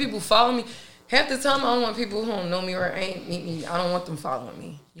be having people follow me. Half the time, I don't want people who don't know me or ain't meet me. I don't want them following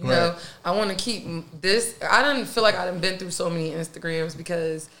me. You know, I want to keep this. I didn't feel like I done been through so many Instagrams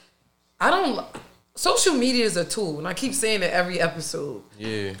because social media is a tool, and I keep saying it every episode.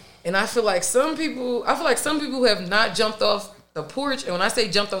 Yeah. And I feel like some people have not jumped off the porch. And when I say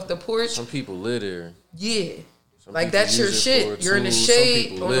jumped off the porch, some people live there. Yeah. Like that's your shit. You're in the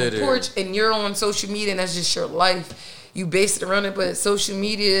shade on the porch and you're on social media and that's just your life. You base it around it, but social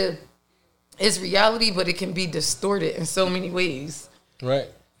media is reality, but it can be distorted in so many ways. Right.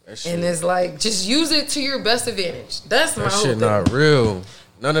 And it's like, just use it to your best advantage. That's my whole thing. That shit not real.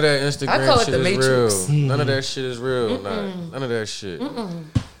 None of that Instagram I call it shit the is Matrix. real. None of that shit is real. None of that shit.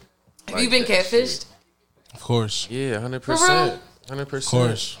 Have you been catfished? Of course. Yeah, 100%. 100%. Of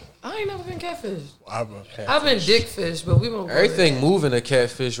course. I ain't never been catfished. I've been dickfished, but we won't. Everything moving to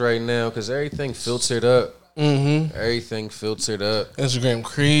catfish right now because everything filtered up. Mm-hmm. Everything filtered up. Instagram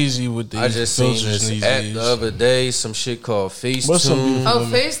crazy with these. I just seen this app the other day. Some shit called Facetune. Oh,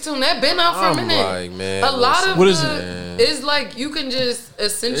 Facetune, that been out for a minute. Like, man, a lot of what is it? It's like you can just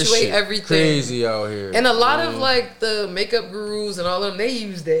accentuate everything. Crazy out here, and a lot of like the makeup gurus and all of them, they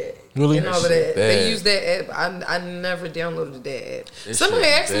use that. Really? And all of that. They use that app. I never downloaded that app. Somebody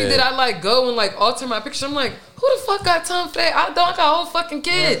asked me, did I like go and like alter my picture? I'm like, who the fuck got time for that? I got a whole fucking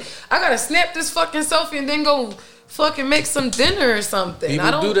kid. Right. I gotta snap this fucking selfie and then go fucking make some dinner or something.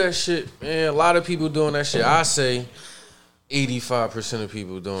 People do that shit, man. A lot of people doing that shit. I say 85% of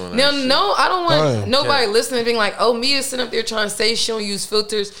people doing that shit. No, I don't want nobody listening being like, oh, Mia's sitting up there trying to say she don't use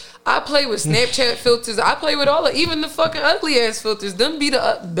filters. I play with Snapchat filters. I play with all of, even the fucking ugly ass filters. Them be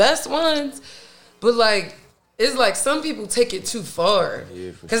the best ones. But like, it's like some people take it too far.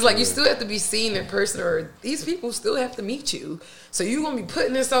 Because like you still have to be seen in person, or these people still have to meet you. So you're going to be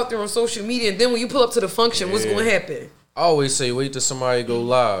putting this out there on social media, and then when you pull up to the function, what's going to happen? I always say, wait till somebody go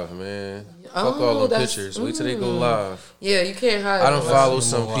live, man. Fuck all the pictures. Wait till they go live. Yeah, you can't hide. I don't follow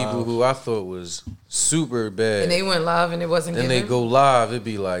some people who I thought was super bad. And they went live and it wasn't Then they go live, it'd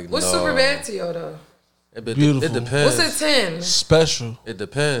be like, what's super bad to y'all, though? Beautiful. It depends. What's a 10? Special. It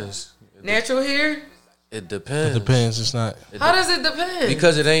depends. Natural hair? It depends. It depends. It's not. How does it depend?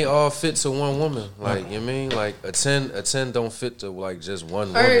 Because it ain't all fit to one woman. Like, you know what I mean? Like a 10 don't fit to like just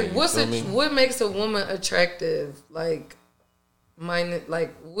one woman. All right, what makes a woman attractive? Like,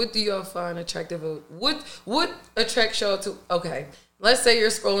 what do y'all find attractive? What attracts y'all to? Okay, let's say you're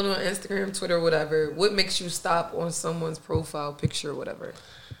scrolling on Instagram, Twitter, whatever. What makes you stop on someone's profile picture or whatever?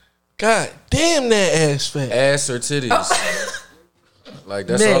 God damn that ass fat. Ass or titties. Oh. Like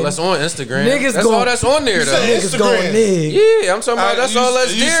that's all that's on Instagram. Niggas that's all that's on there though. Niggas going nig. Yeah, I'm talking about that's all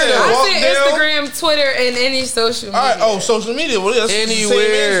that's there though. I said Instagram, Twitter, and any social media. All right, social media. Well, that's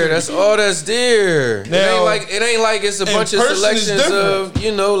anywhere. That's all that's there. Now, it ain't like it's a bunch of selections of,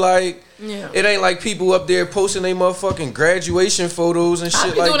 you know, like it ain't like people up there posting their motherfucking graduation photos and shit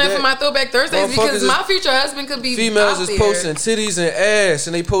like that. I be doing that for my Throwback Thursdays because my future husband could be females is posting titties and ass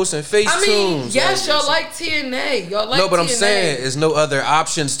and they posting Facetunes. I mean, yes, y'all like TNA. Y'all like no, but TNA. I'm saying there's no other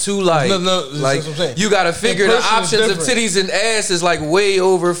options to like. No, like you gotta figure the options of titties and ass is like way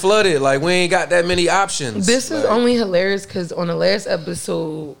over flooded. Like we ain't got that many options. This is only hilarious because on the last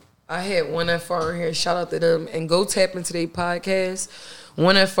episode I had 1FR here. Shout out to them and go tap into their podcast.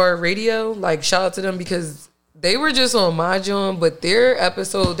 1FR Radio, like shout out to them because they were just on my joint, but their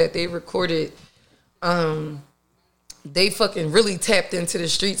episode that they recorded, they fucking really tapped into the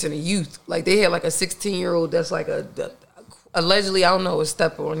streets and the youth. Like they had like a 16-year-old that's like allegedly, I don't know, a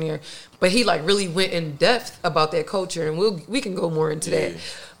stepper on there, but he like really went in depth about that culture, and we can go more into that.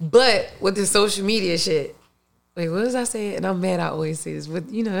 But with the social media shit. Wait, what was I saying? And I'm mad I always say this, but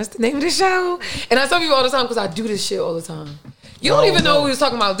you know, that's the name of the show. And I tell people all the time because I do this shit all the time. You don't even know what we was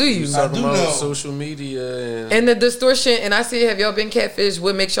talking about, do you? Talking about social media and the distortion. And I said, have y'all been catfish?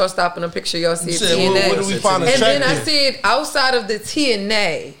 What makes y'all stop in a picture? Y'all see TNA. What do we find attractive? And then I said, outside of the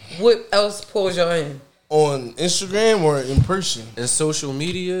TNA, what else pulls y'all in? On Instagram or in person? And social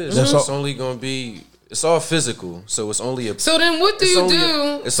media, it's only going to be... It's all physical, so it's only a... So then what do you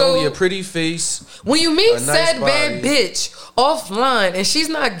do? It's only a pretty face. When you meet said bad bitch offline and she's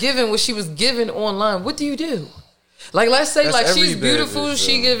not giving what she was giving online, what do you do? Like, let's say, like, she's beautiful, bitch,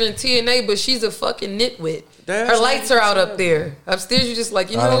 she giving TNA, but she's a fucking nitwit. Her lights are out up there. Upstairs, you just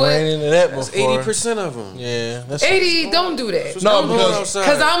like, you know what? I ran into that before. That's 80% of them. Yeah. That's 80, don't do that. No, because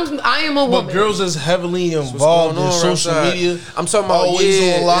I am a woman. But girls is heavily involved in social media. I'm talking about, always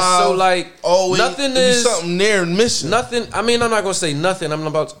on live. It's so, like, always, nothing is... something there missing. Nothing, I mean, I'm not going to say nothing. I'm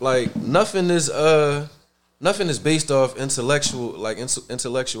about, like, nothing is based off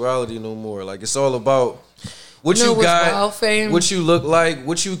intellectuality no more. Like, it's all about... What you got, what you look like,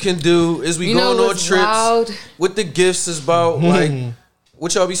 what you can do. Is we going on trips? What the gifts is about? Like,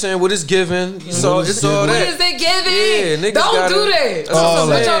 what y'all be saying? What is giving? It's all that. What is it giving? Yeah, niggas don't do that.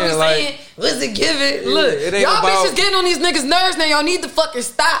 What y'all be like, saying? What's it giving? Look, y'all bitches getting on these niggas' nerves now. Y'all need to fucking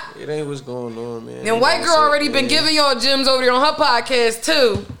stop. It ain't what's going on, man. And white girl already been giving y'all gems over there on her podcast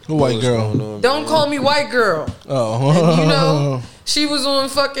too. Who white girl? Don't call me white girl. Oh, and, you know, she was on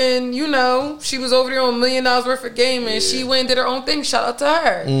fucking. You know, she was over there on $1 million worth of gaming. She went and did her own thing. Shout out to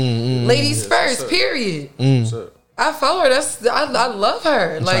her. Ladies first. Period. What's up? I follow her. I love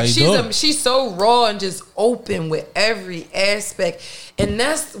her. That's like she's so raw and just open with every aspect, and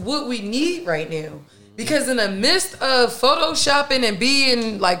that's what we need right now. Because in the midst of photoshopping and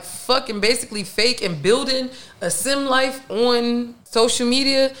being like fucking basically fake and building a sim life on social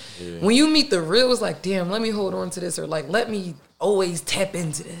media, when you meet the real, it's like, damn, let me hold on to this, or like, let me always tap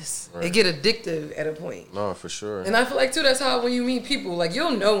into this. Right. They get addictive at a point. No, for sure. And I feel like too, that's how when you meet people, like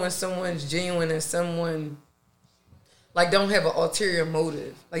you'll know when someone's genuine and someone like don't have an ulterior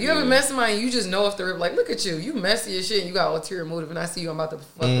motive. Like you ever met somebody and you just know off the rip, like look at you, you messy as shit and you got ulterior motive, and I see you, I'm about to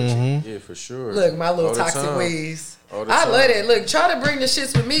fuck with you. Yeah, for sure. Look, my little toxic ways. I love that. Look, try to bring the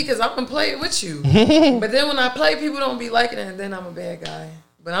shits with me because I'm gonna play it with you. But then when I play, people don't be liking it, and then I'm a bad guy.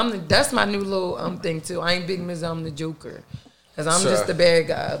 But that's my new little thing too. I ain't Big Miz, I'm the Joker. Cause I'm just the bad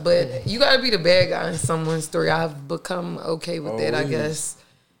guy. But you gotta be the bad guy in someone's story. I've become okay with that, I guess.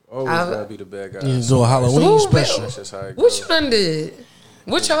 Always gotta be the bad guy. Yeah, so Halloween special. That's just how it what you done did?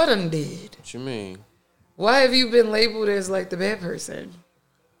 What y'all done did? What you mean? Why have you been labeled as like the bad person?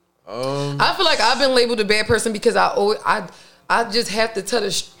 I feel like I've been labeled a bad person because I just have to tell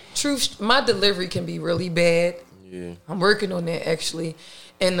the truth. My delivery can be really bad. Yeah, I'm working on that actually.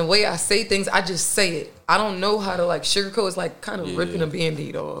 And the way I say things, I just say it. I don't know how to like sugarcoat. It's like kind of ripping a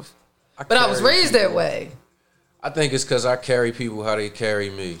Band-Aid off. But I was raised that way. I think it's because I carry people how they carry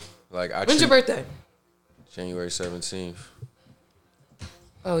me. Like when's your birthday? January 17th.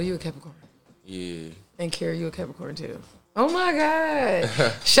 Oh, you a Capricorn? Yeah. And Carrie, you a Capricorn too. Oh my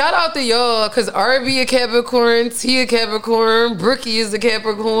God. Shout out to y'all, because RB a Capricorn, T a Capricorn, Brookie is a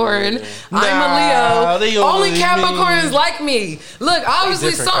Capricorn. I'm a Leo. Only Capricorns like me. Look,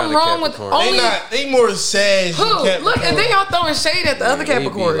 obviously something wrong with only. They more sad. Who? Look, and then y'all throwing shade at the other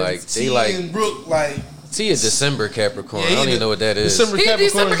Capricorns. They like and Brooke like. T a December Capricorn. I don't even know what that is. December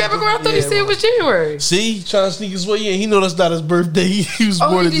Capricorn. I thought he said it was January. See, he trying to sneak his way in. He know that's not his birthday. He was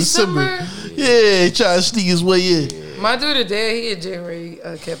born in December. Yeah, he trying to sneak his way in. My dude today, he a January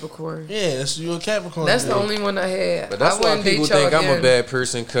Capricorn. Yeah, that's you a Capricorn. That's the only one I had. But that's why people think I'm a bad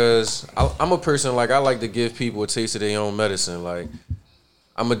person, because I'm a person like I like to give people a taste of their own medicine. Like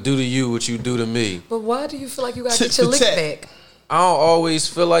I'm gonna do to you what you do to me. But why do you feel like you gotta get your lick back? I don't always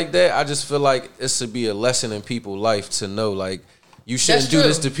feel like that. I just feel like it should be a lesson in people's life to know, like, you shouldn't do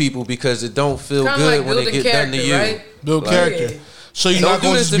this to people because it don't feel good like when it get done to you. Right? Build character. So you're not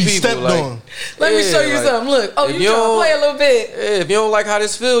going to be stepped on. Let me show you something. Look, you trying to play a little bit. If you don't like how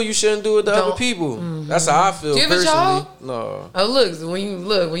this feel, you shouldn't do it to other people. That's how I feel personally. No. Oh, look,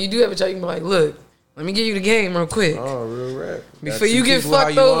 when you do have a child, you can be like, look, let me give you the game real quick. Oh, real rap. Before you get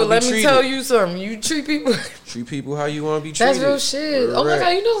fucked over, let me tell you something. You treat people how you want to be treated. That's real shit. Oh my God,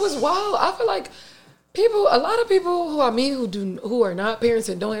 you know what's wild? I feel like a lot of people who I meet who are not parents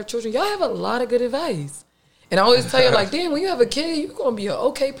and don't have children, y'all have a lot of good advice. And I always tell you, like, damn, when you have a kid, you're going to be an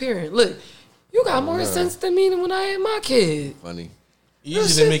okay parent. Look, you got more sense than me than when I had my kid. Funny.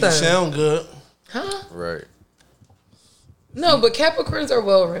 Easy to make it sound good. Huh? Right. No, but Capricorns are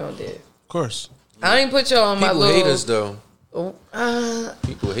well-rounded. Of course. I ain't put y'all on my little... People hate us, though.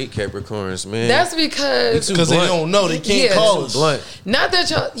 People hate Capricorns, man. That's because they don't know. They can't call us. Blunt. Not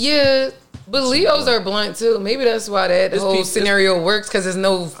that y'all... But Leos are blunt too. Maybe that's why that whole scenario works, because there's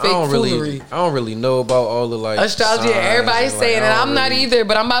no fake foolery. I don't really know about all the like astrology. Everybody's saying it. I'm not either,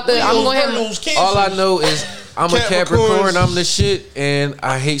 but I'm gonna have. All I know is I'm a Capricorn. I'm the shit, and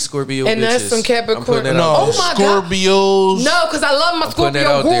I hate Scorpio. And that's some Capricorn. Oh my God. Scorpios. No, because I love my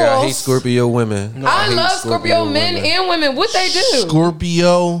Scorpio girls. I hate Scorpio women. I love Scorpio men and women. What they do?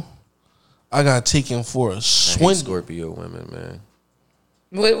 Scorpio. I got taken for a swindle. Scorpio women, man.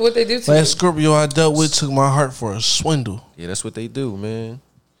 What they do to Last Scorpio I dealt with took my heart for a swindle. Yeah, that's what they do, man.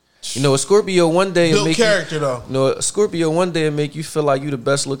 You know, a Scorpio one day build character though. You know, a Scorpio one day will make you feel like you the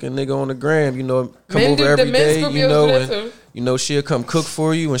best looking nigga on the gram. You know, come over every day. You know, and you know she'll come cook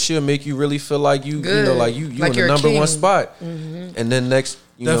for you, and she'll make you really feel like you know, like you in the number one spot. And then next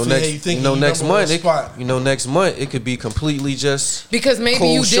month it could be completely just because maybe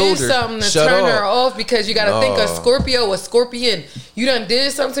you did something to turn her off, because you got to think a Scorpion. You done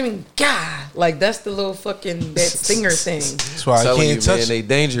did something to me, God. Like that's the little fucking that stinger thing. That's why I can't touch. Man, they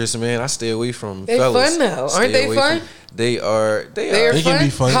dangerous, man. I stay away from. They fellas. Fun though, aren't they fun? They can be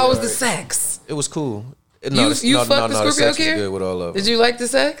fun. How was the sex? It was cool. You fucked the Scorpio Care? Good with all of them. Did you like the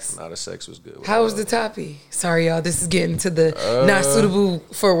sex? No, the sex was good. How was the toppy? Sorry, y'all. This is getting to the not suitable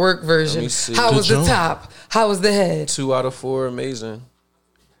for work version. How was the top? How was the head? 2 out of 4, amazing.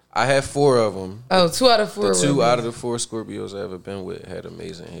 I had 4 of them. Oh, 2 out of 4. The 2 out of the 4 Scorpios I ever been with had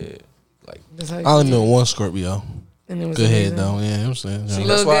amazing head. Like I only know one Scorpio. And it was good head though. Yeah, I'm saying. See,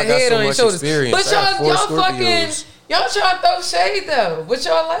 that's why I got so much experience. But y'all trying to throw shade though. But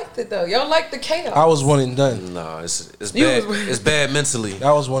y'all liked it though. Y'all liked the chaos. I was one and done. No, it's bad. It's bad mentally.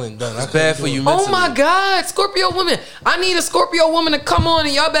 I was one and done. It's bad for you mentally. Oh my God, Scorpio woman! I need a Scorpio woman to come on,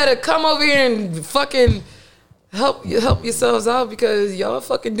 and y'all better come over here and fucking help yourselves out because y'all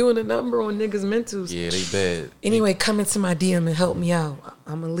fucking doing a number on niggas' mentals. Yeah, they bad. Anyway, come into my DM and help me out.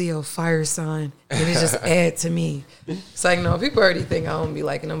 I'm a Leo fire sign, and it just add to me. It's like, no, people already think I don't be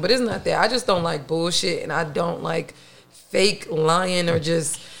liking them, but it's not that. I just don't like bullshit, and I don't like fake lying or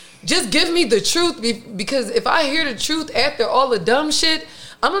just give me the truth. Because if I hear the truth after all the dumb shit,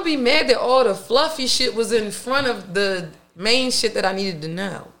 I'm gonna be mad that all the fluffy shit was in front of the main shit that I needed to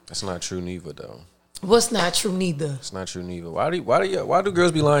know. That's not true neither, though. What's not true neither? It's not true neither. Why do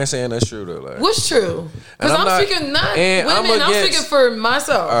girls be lying saying that's true though? Like, what's true? Because I'm speaking not women. I'm speaking for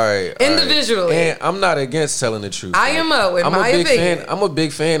myself. All right, individually. And I'm not against telling the truth. I am in my opinion. I'm a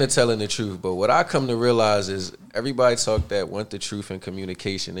big fan of telling the truth. But what I come to realize is everybody talk that want the truth and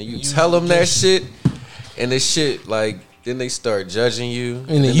communication, and you tell them that shit, and this shit like then they start judging you,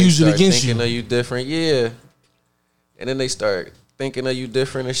 and they use it against you. Thinking of you different, yeah. And then they start thinking of you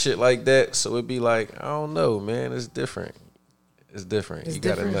different and shit like that. So it'd be like, I don't know, man. It's different. It's different. You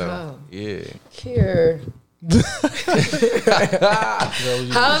gotta know. How? Yeah. Here.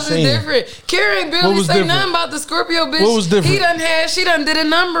 How's it different? Kier ain't barely say nothing about the Scorpio bitch. What was different? She done did a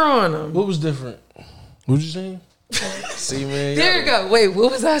number on him. What was different? What was you saying? See, man. There you go. Wait,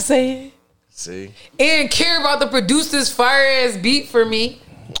 what was I saying? See. And care about the producer's fire ass beat for me.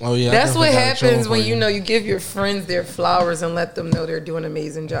 Oh yeah, that's what happens when you give your friends their flowers and let them know they're doing an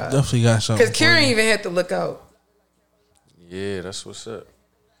amazing job. Definitely got something. Because Kieran even had to look out. Yeah, that's what's up.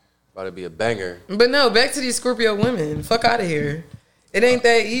 About to be a banger. But no, back to these Scorpio women. Fuck out of here. It ain't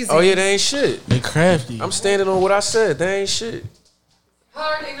that easy. Oh yeah, they ain't shit. They crafty. I'm standing on what I said. They ain't shit.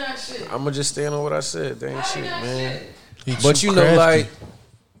 How are they not shit? I'ma just stand on what I said. They ain't shit, man. Shit? But you know, like,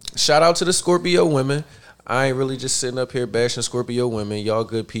 shout out to the Scorpio women. I ain't really just sitting up here bashing Scorpio women. Y'all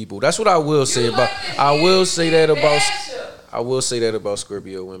good people. That's what I will say about. I will say that about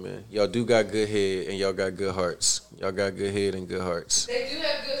Scorpio women. Y'all do got good head and y'all got good hearts. Y'all got good head and good hearts. They do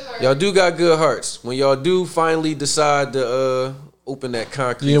have good hearts. Y'all do got good hearts. When y'all do finally decide to open that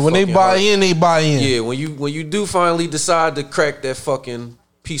concrete. Yeah, when they buy in, they buy in. Yeah, when you do finally decide to crack that fucking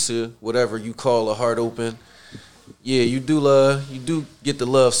piece of whatever you call a heart open. Yeah, you do get to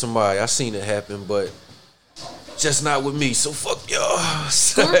love somebody. I seen it happen, but just not with me, so fuck y'all.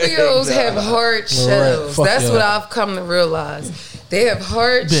 Scorpios have hard shells. Right, that's what I've come to realize. They have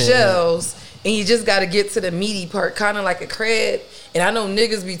hard shells, and you just got to get to the meaty part, kind of like a crab. And I know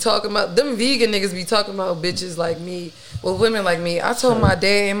niggas be talking about, them vegan niggas be talking about bitches like me, well, women like me. I told my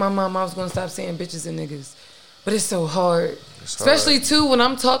dad and my mom I was going to stop saying bitches and niggas. But it's so hard. Especially, too, when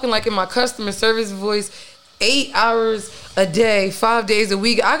I'm talking like in my customer service voice, 8 hours a day, 5 days a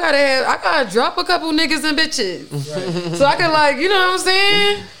week. I gotta drop a couple niggas and bitches, right. So I can you know what I'm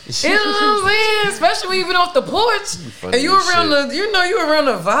saying? You know what I'm saying? Especially when you've been off the porch and you around you around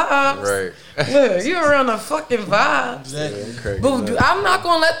the vibes, right? Yeah, you around the fucking vibes. Exactly. But I'm not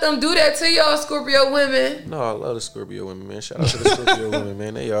gonna let them do that to y'all, Scorpio women. No, I love the Scorpio women, man. Shout out to the Scorpio women,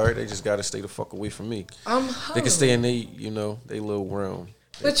 man. They alright. They just gotta stay the fuck away from me. They can stay in they little realm.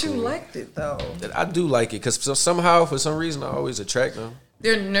 But you liked it though. I do like it because somehow, for some reason, I always attract them.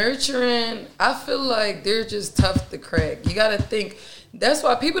 They're nurturing. I feel like they're just tough to crack. You got to think. That's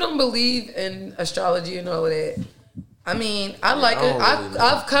why people don't believe in astrology and all of that. I mean, I like it.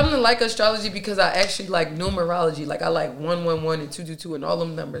 I've come to like astrology because I actually like numerology. Like I like 111 and 222 and all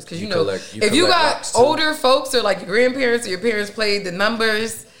them numbers. Because if you got older folks or like your grandparents or your parents played the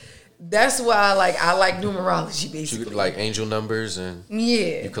numbers. That's why I like numerology basically. You like angel numbers and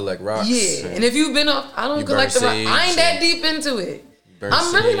you collect rocks. Yeah, and if you've been off, I don't collect the rocks. I ain't that deep into it.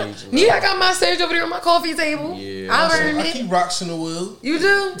 I'm really I got my sage over there on my coffee table. Yeah, I keep rocks in the wheel. You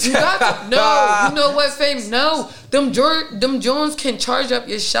do? You got to? No, you know what, fame? No, them Jones can charge up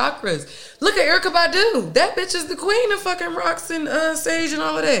your chakras. Look at Erykah Badu. That bitch is the queen of fucking rocks and sage and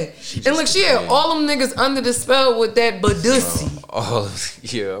all of that. And look, she had all them niggas under the spell with that Badusi.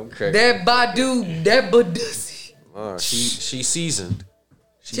 I'm crazy. That Badu, that Badusi. She seasoned.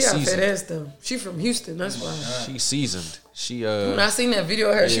 She got fat ass though. She from Houston, that's why. She seasoned. She when I seen that video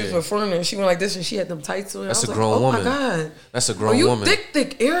of her, she was performing and she went like this and she had them tights on. That's a grown woman. Oh my God. That's a grown woman. You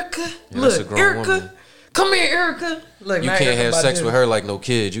thick, Erica. Yeah, look, Erica. Woman. Come here, Erica. Look, you can't have sex with her like no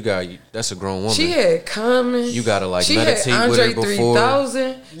kid. That's a grown woman. She had Common. You gotta like she meditate had with her Andre before.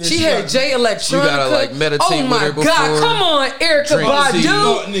 3000. She had Jay Electronica. You gotta like meditate with her before. Oh my God, come on, Erica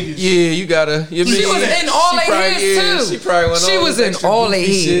Badu. Yeah, you gotta. She was in all their hits too. She probably went. She was in all their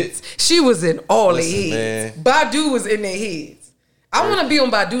hits. She was in all their hits. Badu was in their heads. I want to be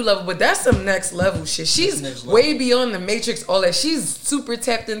on Badu level, but that's some next level shit. She's way beyond the Matrix, all that. She's super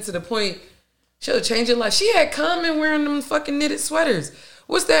tapped into the point. She'll change your life. She had Common wearing them fucking knitted sweaters.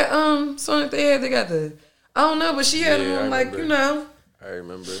 What's that song that they had? They got the, I don't know, but she had them on like, you know. I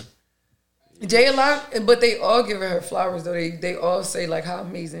remember. Jay a lot, but they all give her flowers though. They all say like how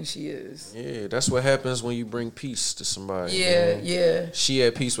amazing she is. Yeah, that's what happens when you bring peace to somebody. Yeah, yeah. She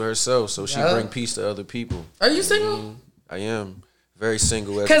had peace with herself, so she bring peace to other people. Are you single? I am very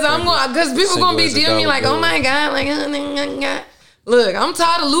single. Because people gonna be DMing me like, oh my God, like, look, I'm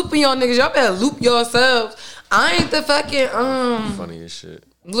tired of looping y'all niggas. Y'all better loop yourselves. I ain't the fucking funny as shit.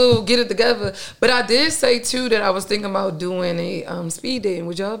 Little get it together. But I did say too that I was thinking about doing a speed dating.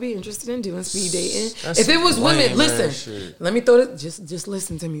 Would y'all be interested in doing speed dating? That's if it was women, listen. Shit. Let me throw it. Just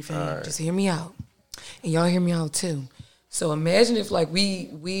listen to me, fam. Right. Just hear me out, and y'all hear me out too. So imagine if like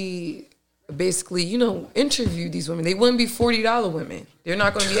we basically interview these women. They wouldn't be $40 women. They're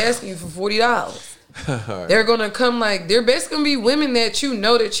not going to be asking you for $40. Right. They're gonna come like they're basically gonna be women that you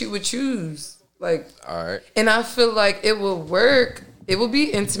know that you would choose. Like, all right. And I feel like it will work. It will be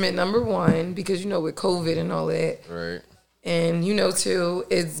intimate, number one, because with COVID and all that. Right. And too,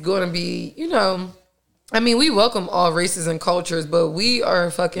 it's gonna be, I mean, we welcome all races and cultures, but we are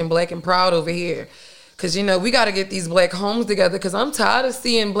fucking black and proud over here. Cause we gotta get these black homes together. Cause I'm tired of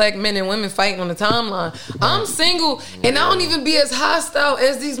seeing black men and women fighting on the timeline. I'm single and I don't even be as hostile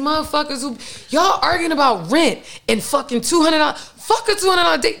as these motherfuckers who y'all arguing about rent and fucking $200. Fuck a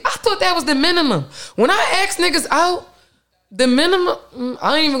 $200 date. I thought that was the minimum. When I ask niggas out, the minimum,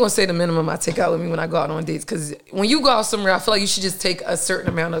 I ain't even gonna say the minimum I take out with me when I go out on dates. Cause when you go out somewhere, I feel like you should just take a certain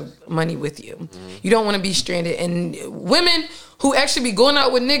amount of money with you. Mm-hmm. You don't want to be stranded. And women who actually be going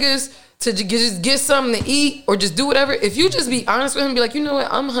out with niggas to just get something to eat or just do whatever, if you just be honest with him, be like, you know what,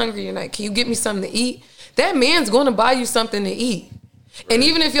 I'm hungry tonight. Can you get me something to eat? That man's going to buy you something to eat. Right. And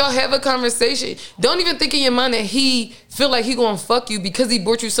even if y'all have a conversation, don't even think in your mind that he feel like he going to fuck you because he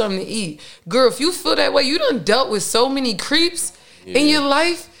bought you something to eat. Girl, if you feel that way, you done dealt with so many creeps in your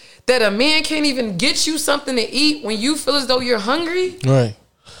life that a man can't even get you something to eat when you feel as though you're hungry. Right.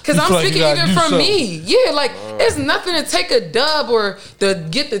 Because I'm speaking even from me. Yeah, like, it's nothing to take a dub or to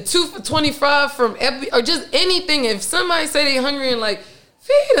get the 2 for $25 from or just anything. If somebody say they hungry and like,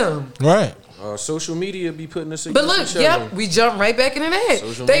 feed them. Right. Social media be putting us against each other. But look, we jump right back in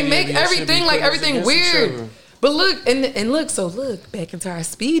that. They make everything like everything weird. But look, and look, so look, back into our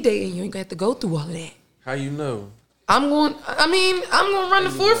speed dating, you ain't got to go through all of that. How you know? I'm going to run the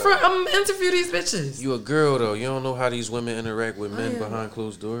forefront. I'm going to interview these bitches. You a girl, though. You don't know how these women interact with men behind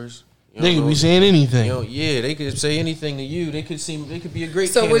closed doors. They could be saying anything. Yeah, they could say anything to you. They could be a great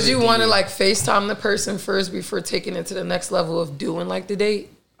So would you want to like FaceTime the person first before taking it to the next level of doing like the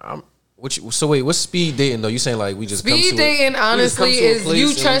date? So wait, what's speed dating though? You saying like we just speed dating? Honestly, is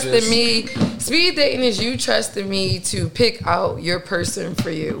you trusting me. Speed dating is you trusting me to pick out your person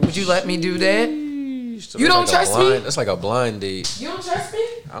for you. Would you let me do that? So you don't trust me? That's like a blind date. You don't trust me?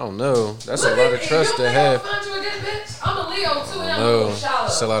 I don't know. That's a lot of trust to have. Find you a good bitch? I'm a Leo too, and I'm a little shallow.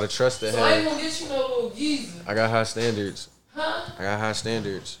 That's a lot of trust to have. I ain't gonna get you no little geezer. I got high standards. Huh? I got high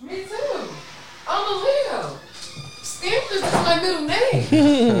standards. Me too. I'm a Leo. Standards is my middle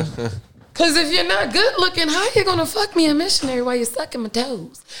name. Cause if you're not good looking, how you gonna fuck me a missionary while you're sucking my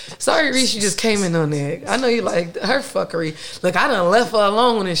toes? Sorry, Reese, you just came in on that. I know you like her fuckery. Look, I done left her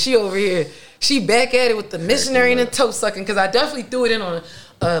alone and she over here. She back at it with the missionary and the toe sucking. Cause I definitely threw it in on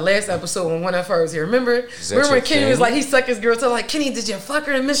last episode when one of her was here. Remember when Kenny was like, he sucked his girl toe. Like, Kenny, did you fuck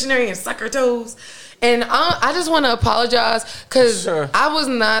her in missionary and suck her toes? And I just want to apologize because I was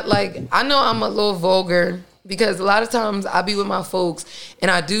not like, I know I'm a little vulgar. Because a lot of times I be with my folks and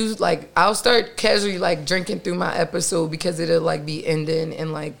I do like, I'll start casually like drinking through my episode because it'll like be ending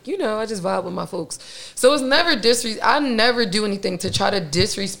and like, I just vibe with my folks. So it's never I never do anything to try to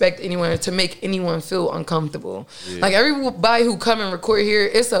disrespect anyone or to make anyone feel uncomfortable. Yeah. Like everybody who come and record here,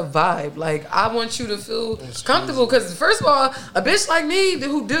 it's a vibe. Like I want you to feel comfortable because first of all, a bitch like me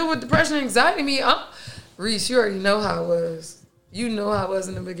who deal with depression and anxiety, Reese, you already know how I was. You know how I was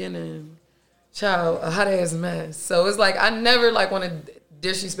in the beginning. Child, a hot ass mess. So it's like I never like want to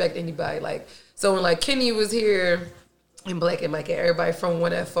disrespect anybody. Like, so when like Kenny was here and Black and Mike and everybody from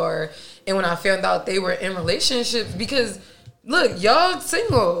One That Far, and when I found out they were in relationships, because look, y'all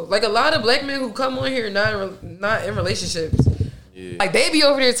single. Like a lot of black men who come on here not in relationships. Yeah. Like they be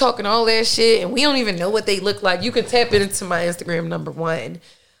over there talking all that shit, and we don't even know what they look like. You can tap into my Instagram #1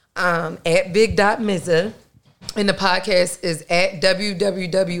 at big.mizza, and the podcast is at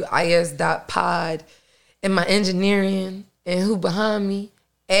www.is.pod, and my engineering and who behind me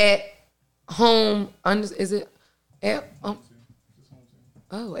at home. Is it at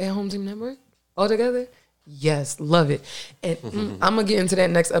at Home Team Network all together? Yes, love it. And I'm gonna get into that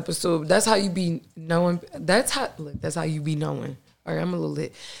next episode. That's how you be knowing. That's how you be knowing. All right, I'm a little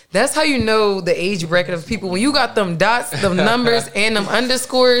lit. That's how you know the age bracket of people. When you got them dots, them numbers, and them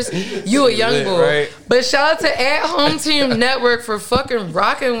underscores, you a young boy. Right? But shout out to at Home Team Network for fucking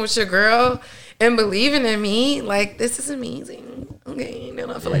rocking with your girl and believing in me. Like, this is amazing. Okay,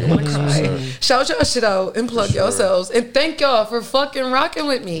 now I feel like I want to cry. Shout y'all shit out and plug yourselves. And thank y'all for fucking rocking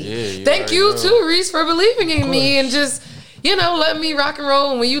with me. Yeah, thank you too, Reese, for believing in me and just, let me rock and roll.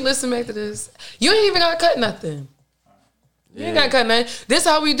 And when you listen back to this, you ain't even got to cut nothing. You ain't got to cut nothing. This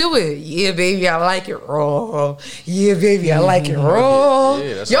how we do it. Yeah, baby, I like it raw. Yeah, baby, I like it raw.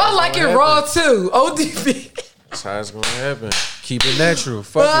 Y'all like it raw too. ODB. That's how it's gonna happen. Keep it natural.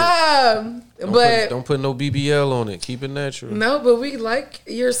 Fuck it. Don't put no BBL on it. Keep it natural. No, but we like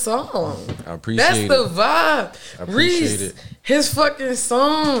your song. I appreciate it. That's the vibe. I appreciate it. His fucking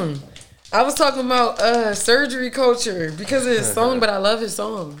song. I was talking about surgery culture because of his song, but I love his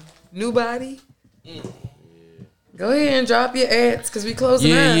song. New Body. Go ahead and drop your ads because we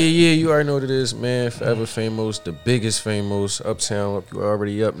closing out. Yeah. You already know what it is, man. Forever Famous, the biggest Famous, Uptown. You're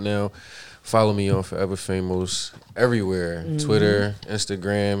already up now. Follow me on Forever Famous everywhere. Twitter,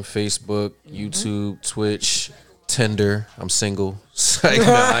 Instagram, Facebook, YouTube, Twitch, Tinder. I'm single.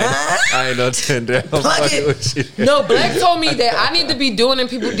 I ain't no Tinder. I'm fucking with you. No, Black told me that I need to be doing in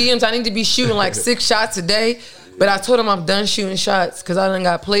people's DMs. I need to be shooting like 6 shots a day. But I told him I'm done shooting shots because I done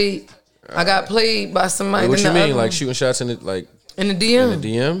got played. I got played by somebody. What you mean? Like shooting shots in the DM? In the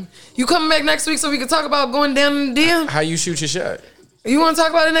DM? You coming back next week so we can talk about going down in the DM? How you shoot your shot? You want to talk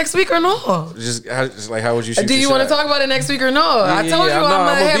about it next week or no? Just like how would you shoot? Do you want to talk about it next week or no? I told you I'm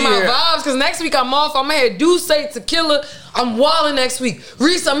gonna have my vibes because next week I'm off. I'm gonna have Douce Tequila. I'm wilding next week.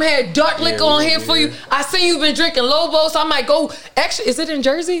 Reese, I'm gonna have dark liquor on here for you. I seen you been drinking Lobo, so I might go. Actually, is it in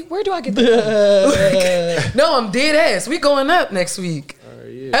Jersey? Where do I get that? No, I'm dead ass. We going up next week.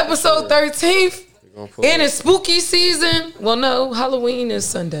 Episode 13th. And it's spooky season. Well, no, Halloween is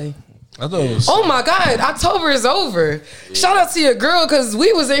Sunday. Oh my God, October is over. Yeah. Shout out to your girl because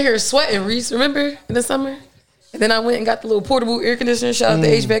we was in here sweating, Reese, remember, in the summer? And then I went and got the little portable air conditioner. Shout out to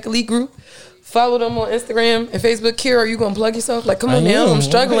HVAC Elite Group. Follow them on Instagram and Facebook. Kira, are you going to plug yourself? Like, come on now, I'm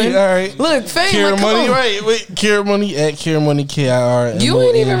struggling. All right. Look, fame, Kira like, Money, right. Wait, Kira Money at Kira Money, KIR. You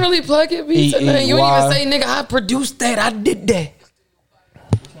ain't even really plug it, B. You ain't even say, nigga, I produced that, I did that.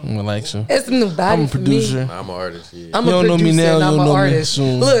 I'm like so. It's a new body. I'm a producer. I'm an artist. Yeah. I'm a producer. Know me now. I'm an artist.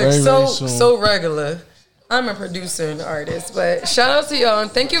 Soon. Look, very so regular. I'm a producer and artist. But shout out to y'all and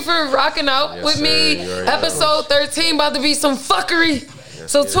thank you for rocking out with me. Episode 13 about to be some fuckery.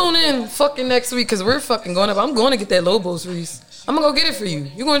 So tune in fucking next week because we're fucking going up. I'm going to get that Lobos, Reese. I'm gonna go get it for you.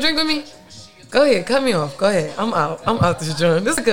 You gonna drink with me? Go ahead, cut me off. Go ahead. I'm out. I'm out this joint. This is good.